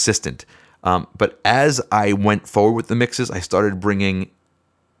and consistent. But as I went forward with the mixes, I started bringing...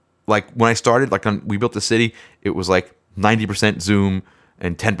 Like when I started, like on We Built the City, it was like 90% Zoom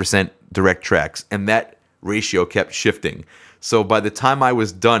and 10% direct tracks. And that ratio kept shifting. So by the time I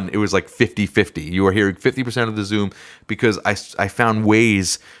was done, it was like 50-50. You were hearing 50% of the Zoom because I found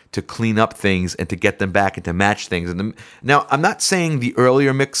ways to clean up things and to get them back and to match things. Now, I'm not saying the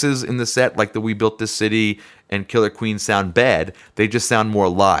earlier mixes in the set, like the We Built This City and Killer Queen, sound bad. They just sound more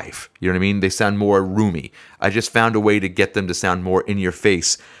live. You know what I mean? They sound more roomy. I just found a way to get them to sound more in your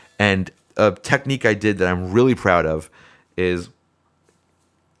face. And a technique I did that I'm really proud of is,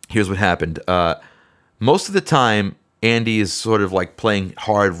 here's what happened. Most of the time, Andy is sort of like playing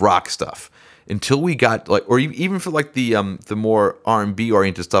hard rock stuff until we got like, or even for like the more R&B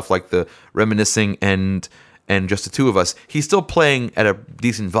oriented stuff like the Reminiscing and Just the Two of Us, he's still playing at a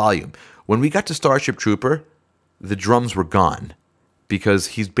decent volume. When we got to Starship Trooper, the drums were gone because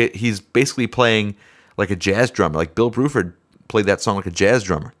he's basically playing like a jazz drummer. Like Bill Bruford played that song like a jazz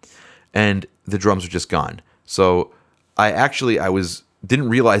drummer, and the drums were just gone. So I didn't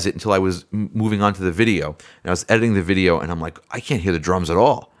realize it until I was moving on to the video, and I was editing the video, and I'm like, I can't hear the drums at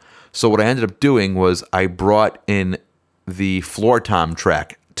all. So what I ended up doing was I brought in the floor tom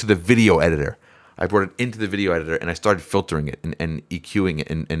track to the video editor. I brought it into the video editor, and I started filtering it and EQing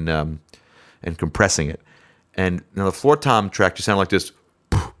it and compressing it. And now the floor tom track just sounded like this,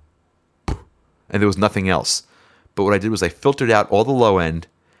 and there was nothing else. But what I did was I filtered out all the low end,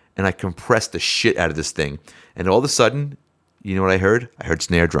 and I compressed the shit out of this thing. And all of a sudden, you know what I heard? I heard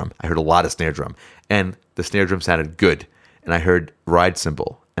snare drum. I heard a lot of snare drum. And the snare drum sounded good. And I heard ride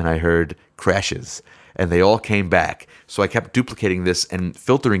cymbal, and I heard crashes, and they all came back. So I kept duplicating this and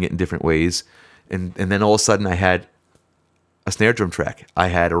filtering it in different ways. And then all of a sudden I had a snare drum track. I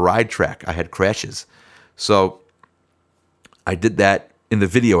had a ride track. I had crashes. So I did that in the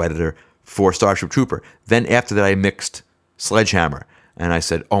video editor for Starship Trooper. Then after that I mixed Sledgehammer. And I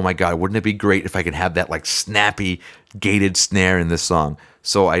said, oh my God, wouldn't it be great if I could have that like snappy, gated snare in this song?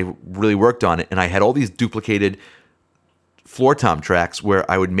 So I really worked on it, and I had all these duplicated floor tom tracks where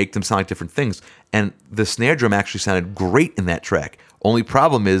I would make them sound like different things. And the snare drum actually sounded great in that track. Only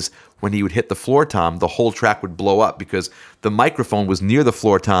problem is when he would hit the floor tom, the whole track would blow up because the microphone was near the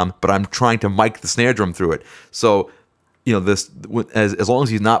floor tom, but I'm trying to mic the snare drum through it. So, you know, this as long as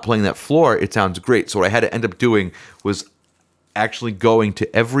he's not playing that floor, it sounds great. So what I had to end up doing was actually going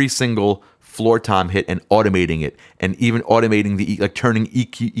to every single floor tom hit and automating it, and even automating the turning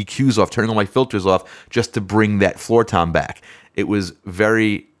EQs off, turning all my filters off, just to bring that floor tom back. It was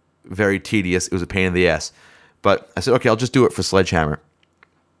very, very tedious. It was a pain in the ass, but I said, okay, I'll just do it for Sledgehammer.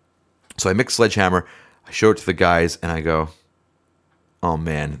 So I mixed Sledgehammer, I showed it to the guys, and I go, oh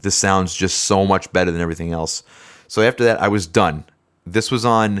man, this sounds just so much better than everything else. So after that, I was done. This was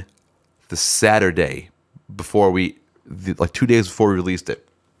on the Saturday before like 2 days before we released it.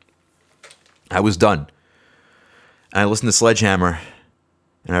 I was done. And I listened to Sledgehammer,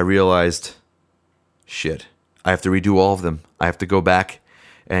 and I realized, shit, I have to redo all of them. I have to go back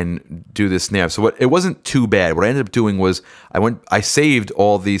and do this snare. So it wasn't too bad. What I ended up doing was I saved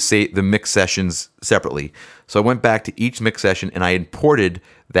all the mix sessions separately. So I went back to each mix session, and I imported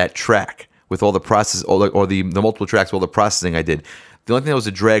that track with all the process, or the multiple tracks, all the processing I did. The only thing that was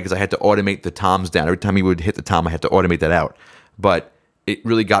a drag is I had to automate the toms down. Every time he would hit the tom, I had to automate that out. But it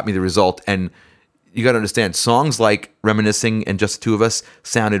really got me the result. And you got to understand, songs like Reminiscing and Just the Two of Us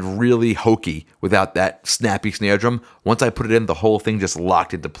sounded really hokey without that snappy snare drum. Once I put it in, the whole thing just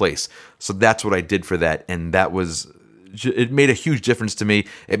locked into place. So that's what I did for that. And it made a huge difference to me.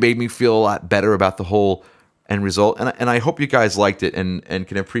 It made me feel a lot better about the whole end result. And I hope you guys liked it and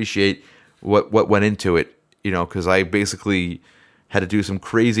can appreciate what went into it, you know, because I basically had to do some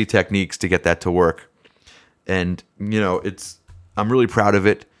crazy techniques to get that to work. And, you know, I'm really proud of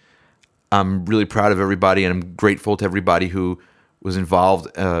it. I'm really proud of everybody, and I'm grateful to everybody who was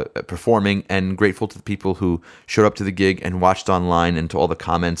involved performing, and grateful to the people who showed up to the gig and watched online, and to all the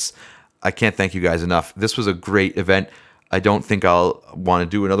comments. I can't thank you guys enough. This was a great event. I don't think I'll want to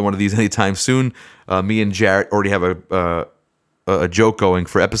do another one of these anytime soon. Me and Jarrett already have a joke going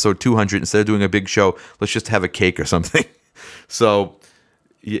for episode 200. Instead of doing a big show, let's just have a cake or something. So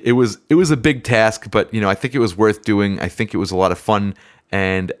it was a big task, but, you know, I think it was worth doing. I think it was a lot of fun,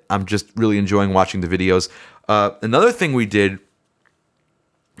 and I'm just really enjoying watching the videos. Another thing we did,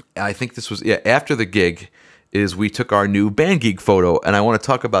 I think this was after the gig, is we took our new Band Geek photo, and I want to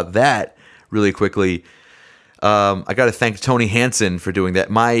talk about that really quickly. I got to thank Tony Hansen for doing that.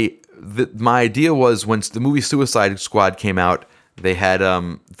 My idea was, when the movie Suicide Squad came out, they had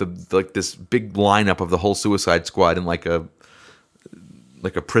this big lineup of the whole Suicide Squad in like a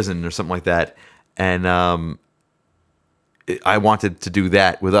prison or something like that, and I wanted to do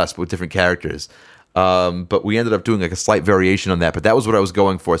that with us, with different characters. But we ended up doing like a slight variation on that. But that was what I was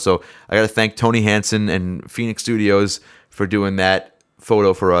going for. So I got to thank Tony Hansen and Phoenix Studios for doing that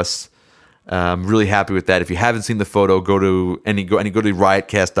photo for us. I'm really happy with that. If you haven't seen the photo, go to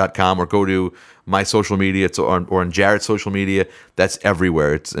riotcast.com, or go to my social media, or on Jarrett's social media. That's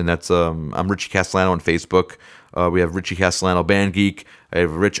everywhere. I'm Richie Castellano on Facebook. We have Richie Castellano Band Geek. I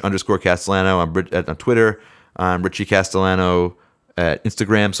have Rich_Castellano on Twitter. I'm Richie Castellano at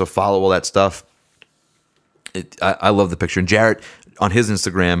Instagram. So follow all that stuff. I love the picture. And Jarrett, on his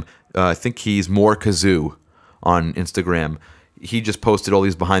Instagram, I think he's More Kazoo on Instagram. He just posted all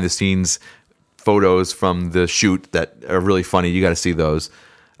these behind the scenes photos from the shoot that are really funny. You got to see those.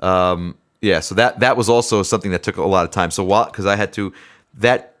 So that was also something that took a lot of time. So because I had to,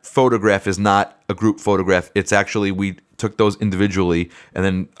 that photograph is not a group photograph. It's actually, we took those individually, and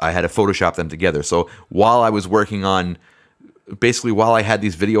then I had to Photoshop them together. So while I was working on, basically while I had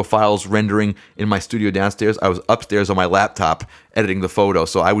these video files rendering in my studio downstairs, I was upstairs on my laptop editing the photo.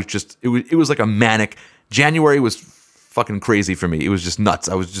 So I was just, it was like a manic. January was fucking crazy for me. It was just nuts.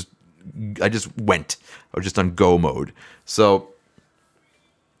 I just went. I was just on go mode. So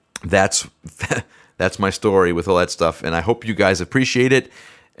that's my story with all that stuff, and I hope you guys appreciate it,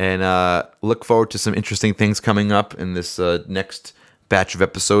 and look forward to some interesting things coming up in this next batch of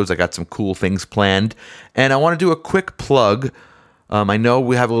episodes. I got some cool things planned, and I want to do a quick plug. I know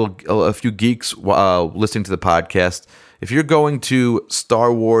we have a few geeks listening to the podcast. If you're going to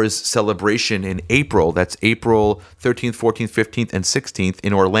Star Wars Celebration in April, that's April 13th, 14th, 15th, and 16th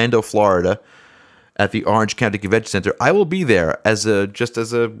in Orlando, Florida, at the Orange County Convention Center, I will be there as a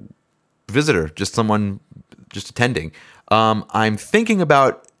visitor, just attending. I'm thinking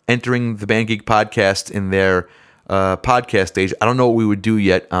about entering the Band Geek podcast in their podcast stage. I don't know what we would do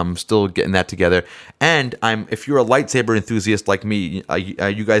yet. I'm still getting that together. And if you're a lightsaber enthusiast like me,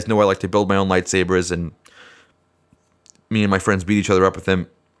 you guys know I like to build my own lightsabers, and me and my friends beat each other up with them.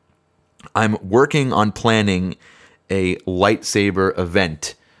 I'm working on planning a lightsaber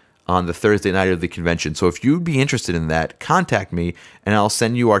event on the Thursday night of the convention. So if you'd be interested in that, contact me and I'll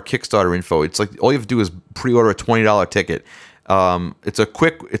send you our Kickstarter info. It's like all you have to do is pre-order a $20 ticket. It's a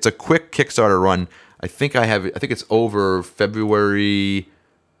quick Kickstarter run. I think it's over February.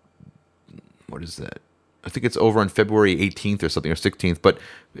 What is that? I think it's over on February 18th or something, or 16th. But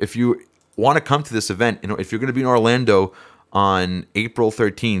if you want to come to this event, if you're going to be in Orlando on April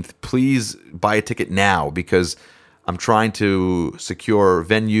 13th, please buy a ticket now, because I'm trying to secure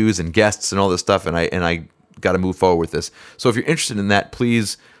venues and guests and all this stuff, and I got to move forward with this. So if you're interested in that,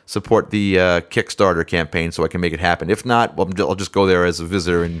 please support the Kickstarter campaign so I can make it happen. If not, well, I'll just go there as a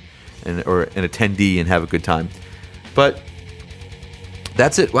visitor or an attendee and have a good time. But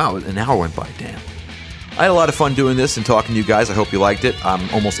that's it. Wow, an hour went by. Damn. I had a lot of fun doing this and talking to you guys. I hope you liked it. I'm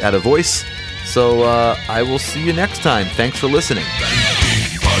almost out of voice. So I will see you next time. Thanks for listening.